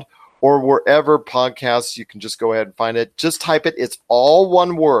SoundCloud or wherever podcasts. You can just go ahead and find it. Just type it. It's all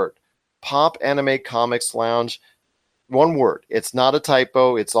one word. Pop Anime Comics Lounge, one word. It's not a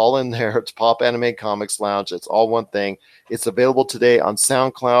typo. It's all in there. It's Pop Anime Comics Lounge. It's all one thing. It's available today on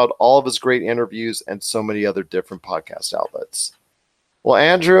SoundCloud, all of his great interviews, and so many other different podcast outlets. Well,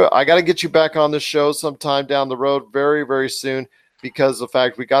 Andrew, I got to get you back on the show sometime down the road very, very soon, because of the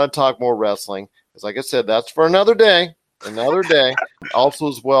fact we got to talk more wrestling. Because like I said, that's for another day. Another day. Also,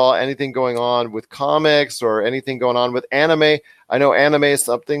 as well, anything going on with comics or anything going on with anime. I know anime is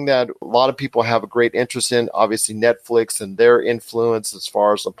something that a lot of people have a great interest in. Obviously, Netflix and their influence as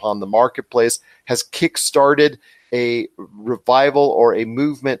far as upon the marketplace has kickstarted a revival or a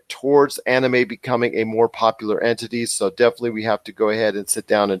movement towards anime becoming a more popular entity. So definitely we have to go ahead and sit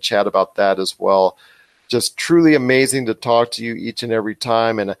down and chat about that as well. Just truly amazing to talk to you each and every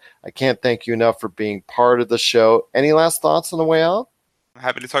time. And I can't thank you enough for being part of the show. Any last thoughts on the way out? I'm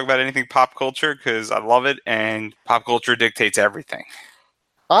happy to talk about anything pop culture because I love it, and pop culture dictates everything.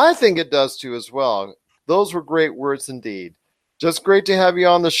 I think it does too as well. Those were great words indeed. Just great to have you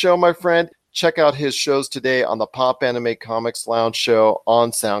on the show, my friend. Check out his shows today on the Pop Anime Comics Lounge show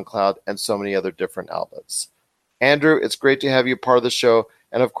on SoundCloud and so many other different outlets. Andrew, it's great to have you part of the show,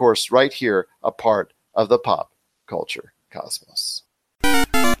 and of course, right here, a part of the pop culture cosmos.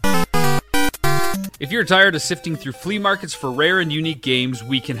 If you're tired of sifting through flea markets for rare and unique games,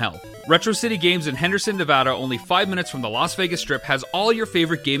 we can help. Retro City Games in Henderson, Nevada, only 5 minutes from the Las Vegas Strip, has all your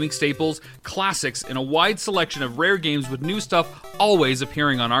favorite gaming staples, classics, and a wide selection of rare games with new stuff always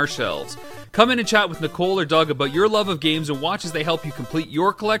appearing on our shelves. Come in and chat with Nicole or Doug about your love of games and watch as they help you complete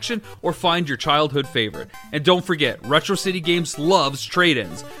your collection or find your childhood favorite. And don't forget, Retro City Games loves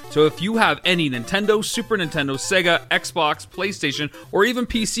trade-ins. So if you have any Nintendo, Super Nintendo, Sega, Xbox, PlayStation, or even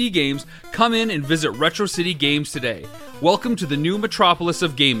PC games, come in and visit Retro City Games today. Welcome to the new metropolis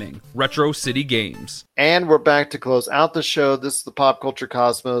of gaming, Retro City Games. And we're back to close out the show. This is the Pop Culture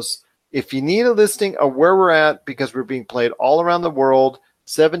Cosmos. If you need a listing of where we're at, because we're being played all around the world,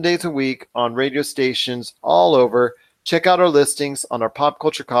 7 days a week on radio stations all over, check out our listings on our Pop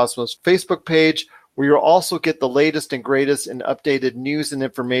Culture Cosmos Facebook page, where you'll also get the latest and greatest and updated news and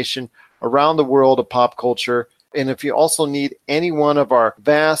information around the world of pop culture. And if you also need any one of our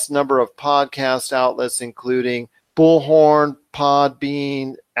vast number of podcast outlets, including Bullhorn,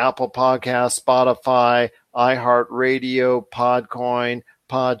 Podbean, Apple Podcasts, Spotify, iHeartRadio, Podcoin,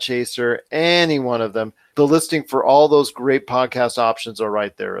 Podchaser, any one of them, the listing for all those great podcast options are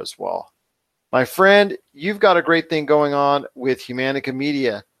right there as well. My friend, you've got a great thing going on with Humanica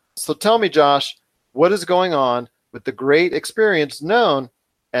Media. So tell me, Josh, what is going on with the great experience known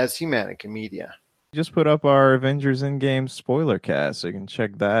as Humanica Media? Just put up our Avengers Endgame spoiler cast, so you can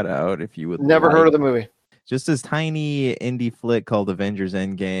check that out if you would. Never heard of the movie. Just this tiny indie flick called Avengers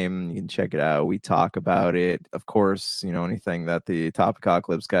Endgame. You can check it out. We talk about it. Of course, you know, anything that the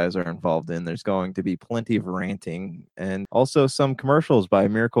Topicocalypse guys are involved in, there's going to be plenty of ranting and also some commercials by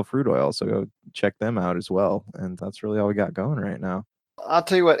Miracle Fruit Oil. So go check them out as well. And that's really all we got going right now. I'll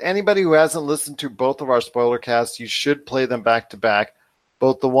tell you what, anybody who hasn't listened to both of our spoiler casts, you should play them back to back.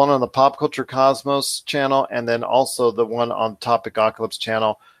 Both the one on the Pop Culture Cosmos channel and then also the one on Topicocalypse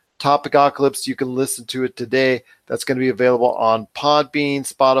channel. Topicocalypse, you can listen to it today. That's going to be available on Podbean,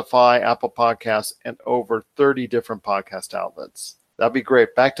 Spotify, Apple Podcasts, and over 30 different podcast outlets. That'd be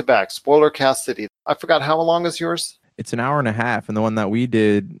great. Back to back. Spoiler Cast City. I forgot, how long is yours? It's an hour and a half, and the one that we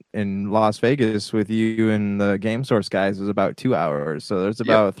did in Las Vegas with you and the Game Source guys was about 2 hours. So there's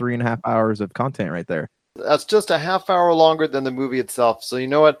about 3.5 hours of content right there. That's just a half hour longer than the movie itself. So you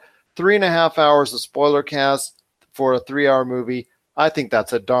know what? 3.5 hours of spoiler cast for a 3-hour movie. I think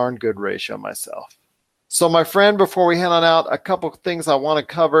that's a darn good ratio myself. So my friend, before we head on out, a couple of things I want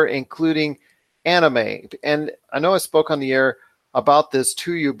to cover, including anime. And I know I spoke on the air about this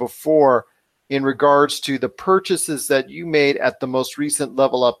to you before in regards to the purchases that you made at the most recent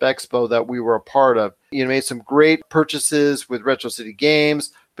Level Up Expo that we were a part of. You made some great purchases with Retro City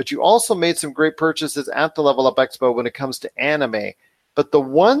Games, but you also made some great purchases at the Level Up Expo when it comes to anime. But the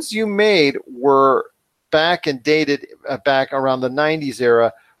ones you made were back and dated back around the 90s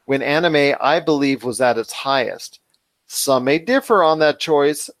era when anime, I believe, was at its highest. Some may differ on that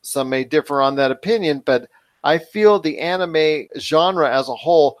choice. Some may differ on that opinion, but I feel the anime genre as a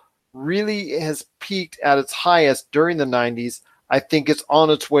whole really has peaked at its highest during the 90s. I think it's on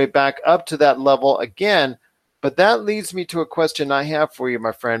its way back up to that level again. But that leads me to a question I have for you,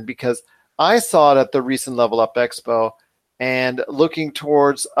 my friend, because I saw it at the recent Level Up Expo. And looking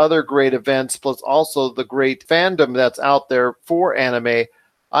towards other great events, plus also the great fandom that's out there for anime,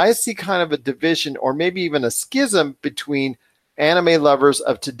 I see kind of a division or maybe even a schism between anime lovers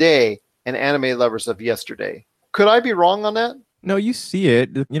of today and anime lovers of yesterday. Could I be wrong on that? No, you see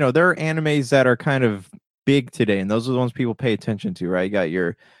it. You know, there are animes that are kind of big today, and those are the ones people pay attention to, right? You got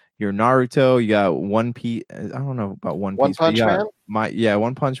your Naruto, you got One Piece. I don't know about One Piece. One Punch Man?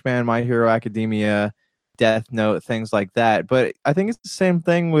 One Punch Man, My Hero Academia, Death Note, things like that. But I think it's the same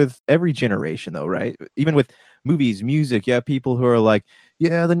thing with every generation, though, right? Even with movies, music, you have people who are like,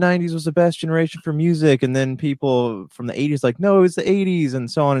 yeah, the 90s was the best generation for music. And then people from the 80s like, no, it was the 80s,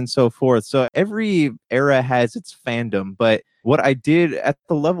 and so on and so forth. So every era has its fandom. But what I did at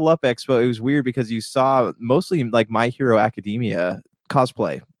the Level Up Expo, it was weird because you saw mostly like My Hero Academia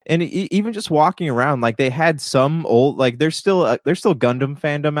cosplay. And even just walking around, like they had some old, like there's still Gundam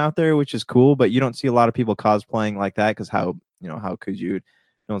fandom out there, which is cool, but you don't see a lot of people cosplaying like that because how could you?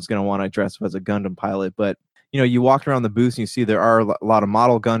 No one's gonna want to dress up as a Gundam pilot. But you walk around the booth and you see there are a lot of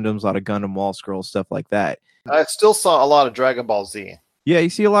model Gundams, a lot of Gundam wall scrolls, stuff like that. I still saw a lot of Dragon Ball Z. Yeah, you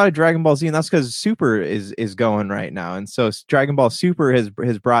see a lot of Dragon Ball Z, and that's because Super is going right now, and so Dragon Ball Super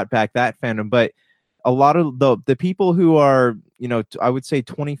has brought back that fandom, but a lot of the people who are, I would say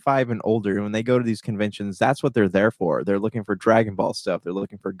 25 and older, when they go to these conventions, that's what they're there for. They're looking for Dragon Ball stuff. They're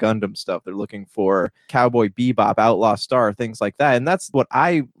looking for Gundam stuff. They're looking for Cowboy Bebop, Outlaw Star, things like that. And that's what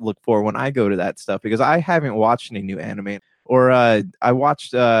I look for when I go to that stuff, because I haven't watched any new anime. Or I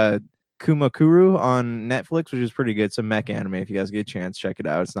watched Kumakuru on Netflix, which is pretty good. It's a mech anime. If you guys get a chance, check it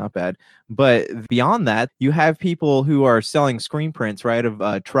out. It's not bad. But beyond that, you have people who are selling screen prints, right, of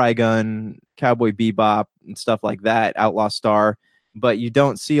Trigun, Cowboy Bebop, and stuff like that, Outlaw Star. But you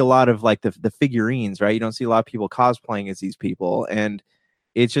don't see a lot of like the figurines, right? You don't see a lot of people cosplaying as these people. And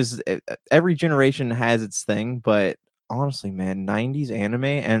it's just every generation has its thing. But honestly, man, 90s anime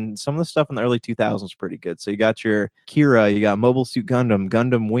and some of the stuff in the early 2000s is pretty good. So you got your Kira, you got Mobile Suit Gundam,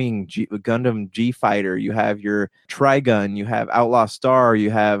 Gundam Wing, Gundam G Fighter, you have your Trigun, you have Outlaw Star,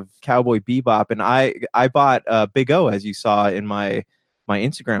 you have Cowboy Bebop. And I bought Big O, as you saw in my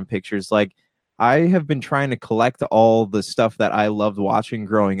Instagram pictures. Like, I have been trying to collect all the stuff that I loved watching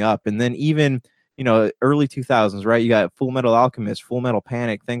growing up. And then even, early 2000s, right? You got Full Metal Alchemist, Full Metal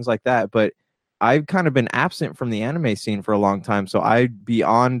Panic, things like that. But I've kind of been absent from the anime scene for a long time. So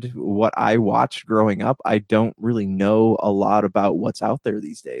beyond what I watched growing up, I don't really know a lot about what's out there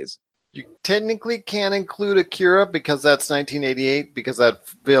these days. You technically can't include Akira because that's 1988, because that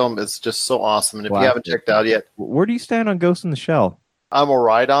film is just so awesome. And if you haven't checked out yet, where do you stand on Ghost in the Shell? I'm all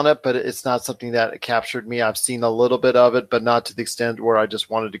right on it, but it's not something that captured me. I've seen a little bit of it, but not to the extent where I just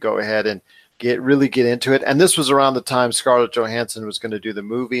wanted to go ahead and really get into it. And this was around the time Scarlett Johansson was going to do the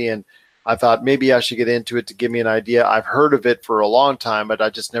movie, and I thought maybe I should get into it to give me an idea. I've heard of it for a long time, but I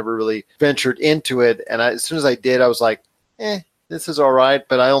just never really ventured into it. And as soon as I did, I was like, this is all right,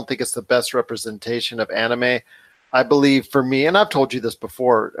 but I don't think it's the best representation of anime. I believe for me, and I've told you this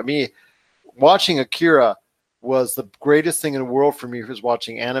before, I mean, watching Akira was the greatest thing in the world for me, was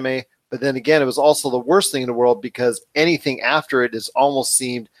watching anime. But then again, it was also the worst thing in the world because anything after it has almost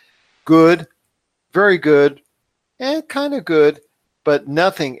seemed good, very good, and kind of good, but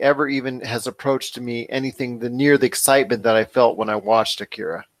nothing ever even has approached to me anything near the excitement that I felt when I watched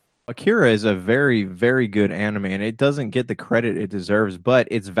Akira. Akira is a very, very good anime, and it doesn't get the credit it deserves, but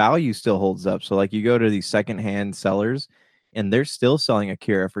its value still holds up. So like you go to these secondhand sellers, and they're still selling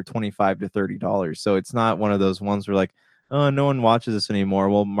Akira for $25 to $30. So it's not one of those ones where like, oh, no one watches this anymore.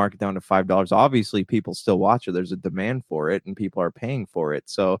 We'll mark it down to $5. Obviously, people still watch it. There's a demand for it, and people are paying for it.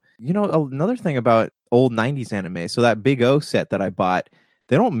 So, another thing about old 90s anime, so that Big O set that I bought,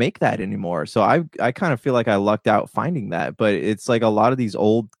 they don't make that anymore. So I kind of feel like I lucked out finding that. But it's like a lot of these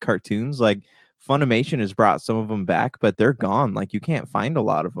old cartoons, like Funimation has brought some of them back, but they're gone. Like, you can't find a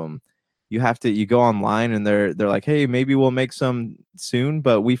lot of them. You go online and they're like, hey, maybe we'll make some soon,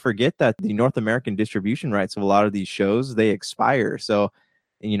 but we forget that the North American distribution rights of a lot of these shows, they expire. So,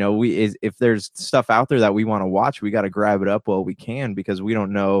 if there's stuff out there that we want to watch, we got to grab it up while we can, because we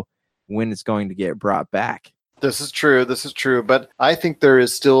don't know when it's going to get brought back. This is true. But I think there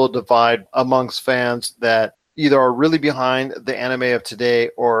is still a divide amongst fans that either are really behind the anime of today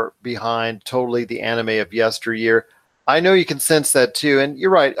or behind totally the anime of yesteryear. I know you can sense that too. And you're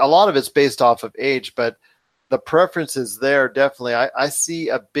right. A lot of it's based off of age, but the preference is there. Definitely. I see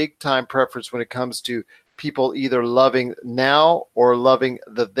a big time preference when it comes to people either loving now or loving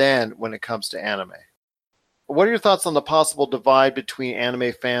the then when it comes to anime. What are your thoughts on the possible divide between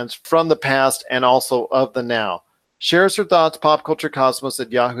anime fans from the past and also of the now? Share us your thoughts,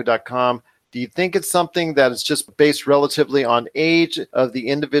 popculturecosmos@yahoo.com. Do you think it's something that is just based relatively on age of the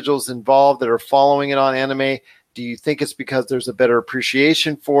individuals involved that are following it on anime? Do you think it's because there's a better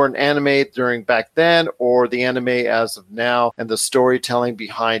appreciation for an anime during back then, or the anime as of now and the storytelling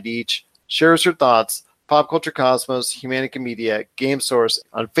behind each? Share us your thoughts. Pop Culture Cosmos, Humanica Media, Game Source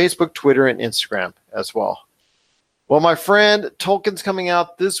on Facebook, Twitter, and Instagram as well. Well, my friend, Tolkien's coming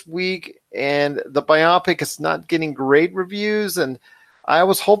out this week, and the biopic is not getting great reviews, and I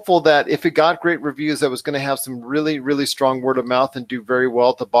was hopeful that if it got great reviews, that was going to have some really, really strong word of mouth and do very well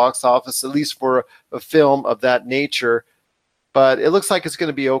at the box office, at least for a film of that nature. But it looks like it's going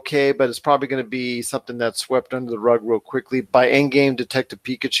to be okay, but it's probably going to be something that's swept under the rug real quickly by Endgame, Detective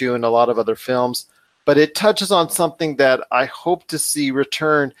Pikachu, and a lot of other films. But it touches on something that I hope to see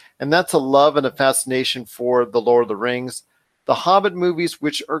return, and that's a love and a fascination for The Lord of the Rings. The Hobbit movies,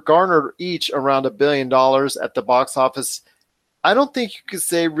 which are garnered each around $1 billion at the box office, I don't think you could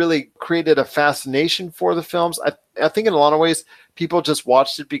say really created a fascination for the films. I think in a lot of ways, people just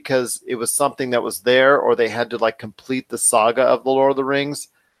watched it because it was something that was there, or they had to like complete the saga of The Lord of the Rings.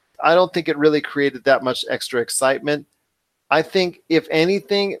 I don't think it really created that much extra excitement. I think if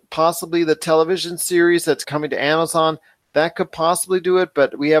anything, possibly the television series that's coming to Amazon, that could possibly do it,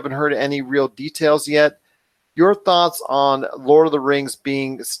 but we haven't heard any real details yet. Your thoughts on Lord of the Rings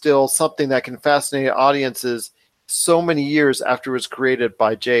being still something that can fascinate audiences so many years after it was created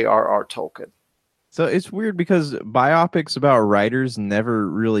by J.R.R. Tolkien? So it's weird because biopics about writers never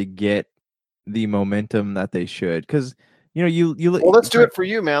really get the momentum that they should. Because you know, you Well, let's do it for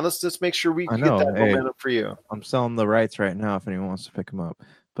you, man. Let's just make sure we I get know. that Hey, momentum for you. I'm selling the rights right now if anyone wants to pick them up.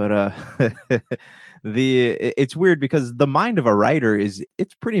 But it's weird because the mind of a writer it's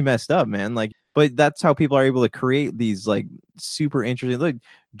pretty messed up, man. Like, but that's how people are able to create these like super interesting. Like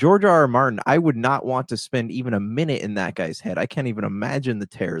George R. R. Martin, I would not want to spend even a minute in that guy's head. I can't even imagine the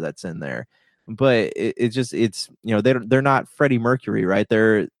terror that's in there. But it's you know, they're not Freddie Mercury, right?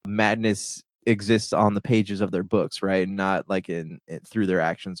 Their madness exists on the pages of their books, right? Not like in through their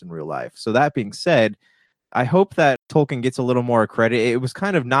actions in real life. So that being said, I hope that Tolkien gets a little more credit. It was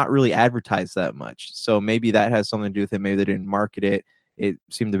kind of not really advertised that much. So maybe that has something to do with it. Maybe they didn't market it. It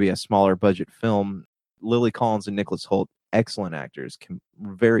seemed to be a smaller budget film. Lily Collins and Nicholas Hoult, excellent actors,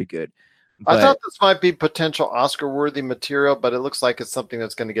 very good. I thought this might be potential Oscar-worthy material, but it looks like it's something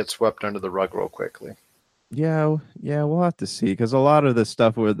that's going to get swept under the rug real quickly. Yeah, we'll have to see, because a lot of the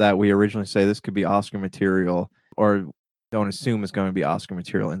stuff that we originally say this could be Oscar material, or don't assume it's going to be Oscar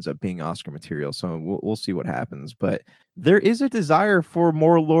material, ends up being Oscar material. So we'll see what happens. But there is a desire for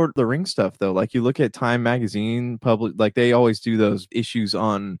more Lord of the Rings stuff, though. Like you look at Time Magazine, like they always do those issues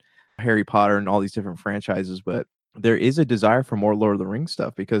on Harry Potter and all these different franchises, but there is a desire for more Lord of the Rings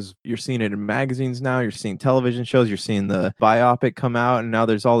stuff because you're seeing it in magazines now, you're seeing television shows, you're seeing the biopic come out, and now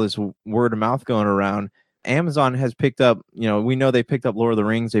there's all this word of mouth going around. Amazon has picked up, you know, we know they picked up Lord of the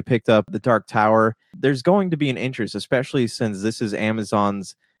Rings, they picked up The Dark Tower. There's going to be an interest, especially since this is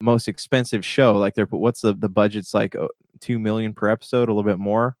Amazon's most expensive show. Like what's the budget's like $2 million per episode, a little bit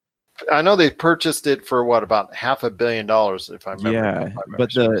more. I know they purchased it for what, about $500 million, if I remember. Yeah,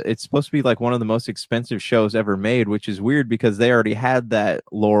 but it's supposed to be like one of the most expensive shows ever made, which is weird because they already had that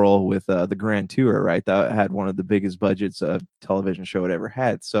laurel with the Grand Tour, right? That had one of the biggest budgets a television show it ever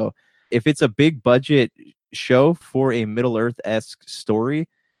had. So if it's a big budget show for a Middle-earth-esque story,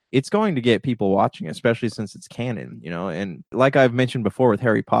 it's going to get people watching, especially since it's canon, you know? And like I've mentioned before with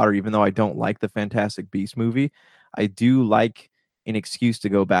Harry Potter, even though I don't like the Fantastic Beasts movie, I do like an excuse to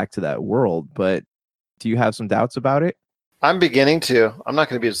go back to that world. But do you have some doubts about it? I'm beginning to. I'm not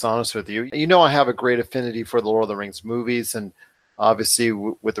going to be dishonest with you. You know, I have a great affinity for the Lord of the Rings movies, and obviously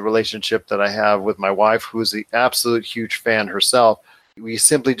with the relationship that I have with my wife, who is the absolute huge fan herself, we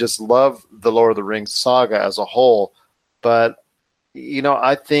simply just love the Lord of the Rings saga as a whole. But, you know,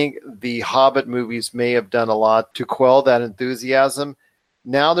 I think the Hobbit movies may have done a lot to quell that enthusiasm.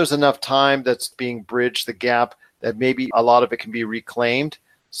 Now there's enough time that's being bridged, the gap, that maybe a lot of it can be reclaimed.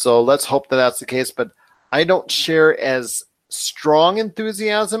 So let's hope that that's the case. But I don't share as strong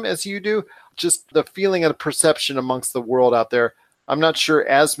enthusiasm as you do. Just the feeling and the perception amongst the world out there. I'm not sure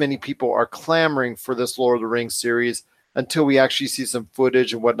as many people are clamoring for this Lord of the Rings series until we actually see some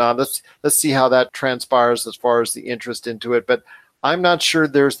footage and whatnot. Let's see how that transpires as far as the interest into it. But I'm not sure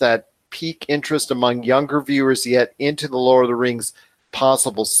there's that peak interest among younger viewers yet into the Lord of the Rings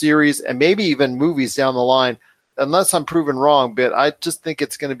possible series and maybe even movies down the line, unless I'm proven wrong. But I just think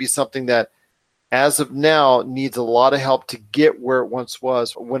it's going to be something that, as of now, needs a lot of help to get where it once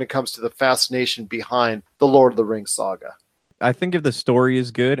was when it comes to the fascination behind the Lord of the Rings saga. I think if the story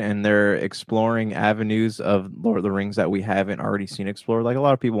is good and they're exploring avenues of Lord of the Rings that we haven't already seen explored, like a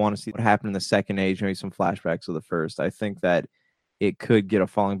lot of people want to see what happened in the Second Age, maybe some flashbacks of the first. I think that it could get a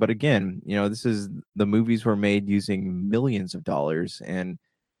following. But again, you know, the movies were made using millions of dollars, and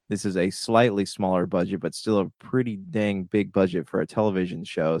this is a slightly smaller budget, but still a pretty dang big budget for a television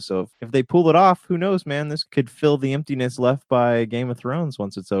show. So if they pull it off, who knows, man? This could fill the emptiness left by Game of Thrones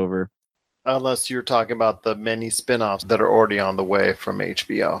once it's over. Unless you're talking about the many spin-offs that are already on the way from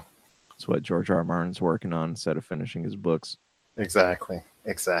HBO. That's what George R. R. Martin's working on instead of finishing his books. Exactly.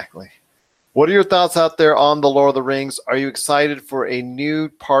 What are your thoughts out there on the Lord of the Rings? Are you excited for a new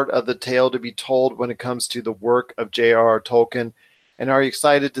part of the tale to be told when it comes to the work of J.R.R. Tolkien? And are you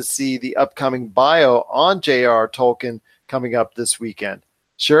excited to see the upcoming bio on J.R.R. Tolkien coming up this weekend?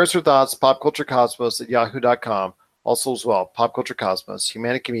 Share us your thoughts, popculturecosmos@yahoo.com. Also as well, Pop Culture Cosmos,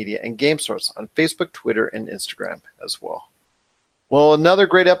 Humanica Media, and Game Source on Facebook, Twitter, and Instagram as well. Well, another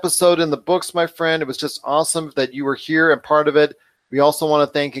great episode in the books, my friend. It was just awesome that you were here and part of it. We also want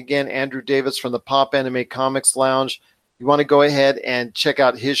to thank again Andrew Davis from the Pop Anime Comics Lounge. You want to go ahead and check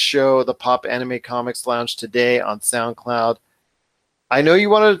out his show, the Pop Anime Comics Lounge, today on SoundCloud. I know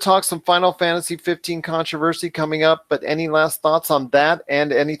you wanted to talk some Final Fantasy 15 controversy coming up, but any last thoughts on that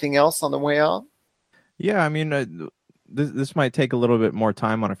and anything else on the way out? Yeah, I mean, this might take a little bit more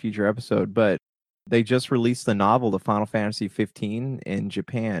time on a future episode, but they just released the novel, the Final Fantasy 15, in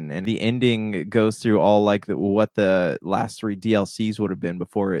Japan, and the ending goes through all like what the last 3 DLCs would have been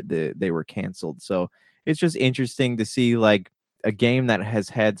before they were canceled. So it's just interesting to see like a game that has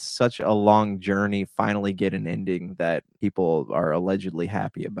had such a long journey finally get an ending that people are allegedly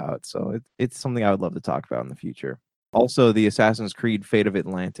happy about. So it's something I would love to talk about in the future. Also, the Assassin's Creed Fate of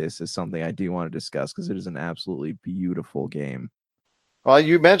Atlantis is something I do want to discuss because it is an absolutely beautiful game. Well,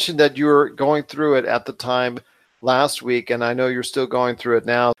 you mentioned that you were going through it at the time last week, and I know you're still going through it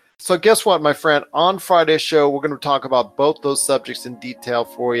now. So guess what, my friend? On Friday's show, we're going to talk about both those subjects in detail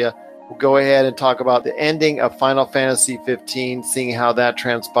for you. We'll go ahead and talk about the ending of Final Fantasy 15, seeing how that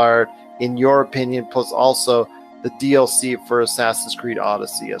transpired, in your opinion, plus also the DLC for Assassin's Creed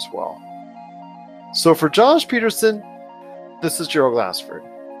Odyssey as well. So for Josh Peterson, this is Gerald Glassford.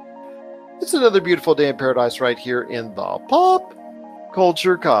 It's another beautiful day in paradise right here in the Pop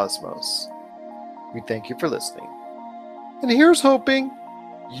Culture Cosmos. We thank you for listening. And here's hoping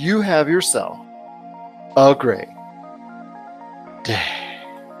you have yourself a great day.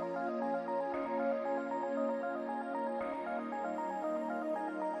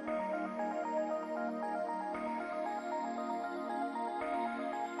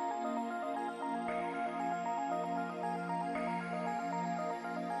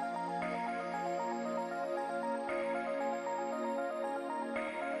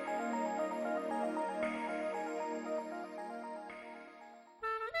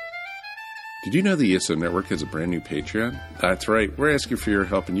 Did you know the ESO Network has a brand new Patreon? That's right, we're asking for your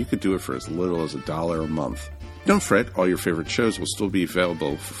help, and you could do it for as little as $1 a month. Don't fret, all your favorite shows will still be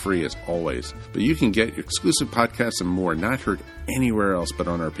available for free as always, but you can get exclusive podcasts and more not heard anywhere else but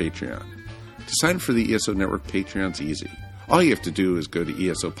on our Patreon. To sign up for the ESO Network, Patreon's easy. All you have to do is go to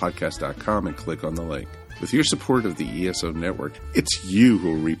esopodcast.com and click on the link. With your support of the ESO Network, it's you who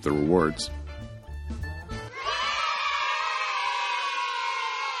will reap the rewards.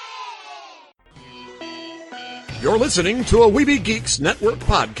 You're listening to a Weeby Geeks Network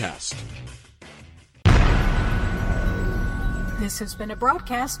podcast. This has been a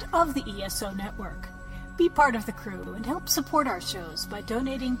broadcast of the ESO Network. Be part of the crew and help support our shows by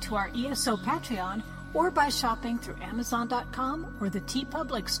donating to our ESO Patreon or by shopping through Amazon.com or the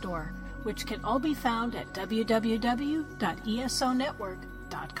TeePublic store, which can all be found at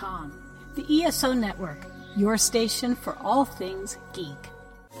www.esonetwork.com. The ESO Network, your station for all things geek.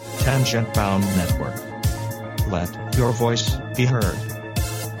 Tangent Bound Network. Let your voice be heard.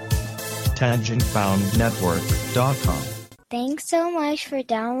 TangentBoundNetwork.com. Thanks so much for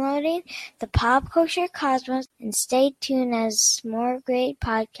downloading the Pop Culture Cosmos, and stay tuned as more great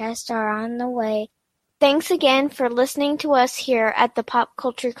podcasts are on the way. Thanks again for listening to us here at the Pop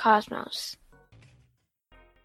Culture Cosmos.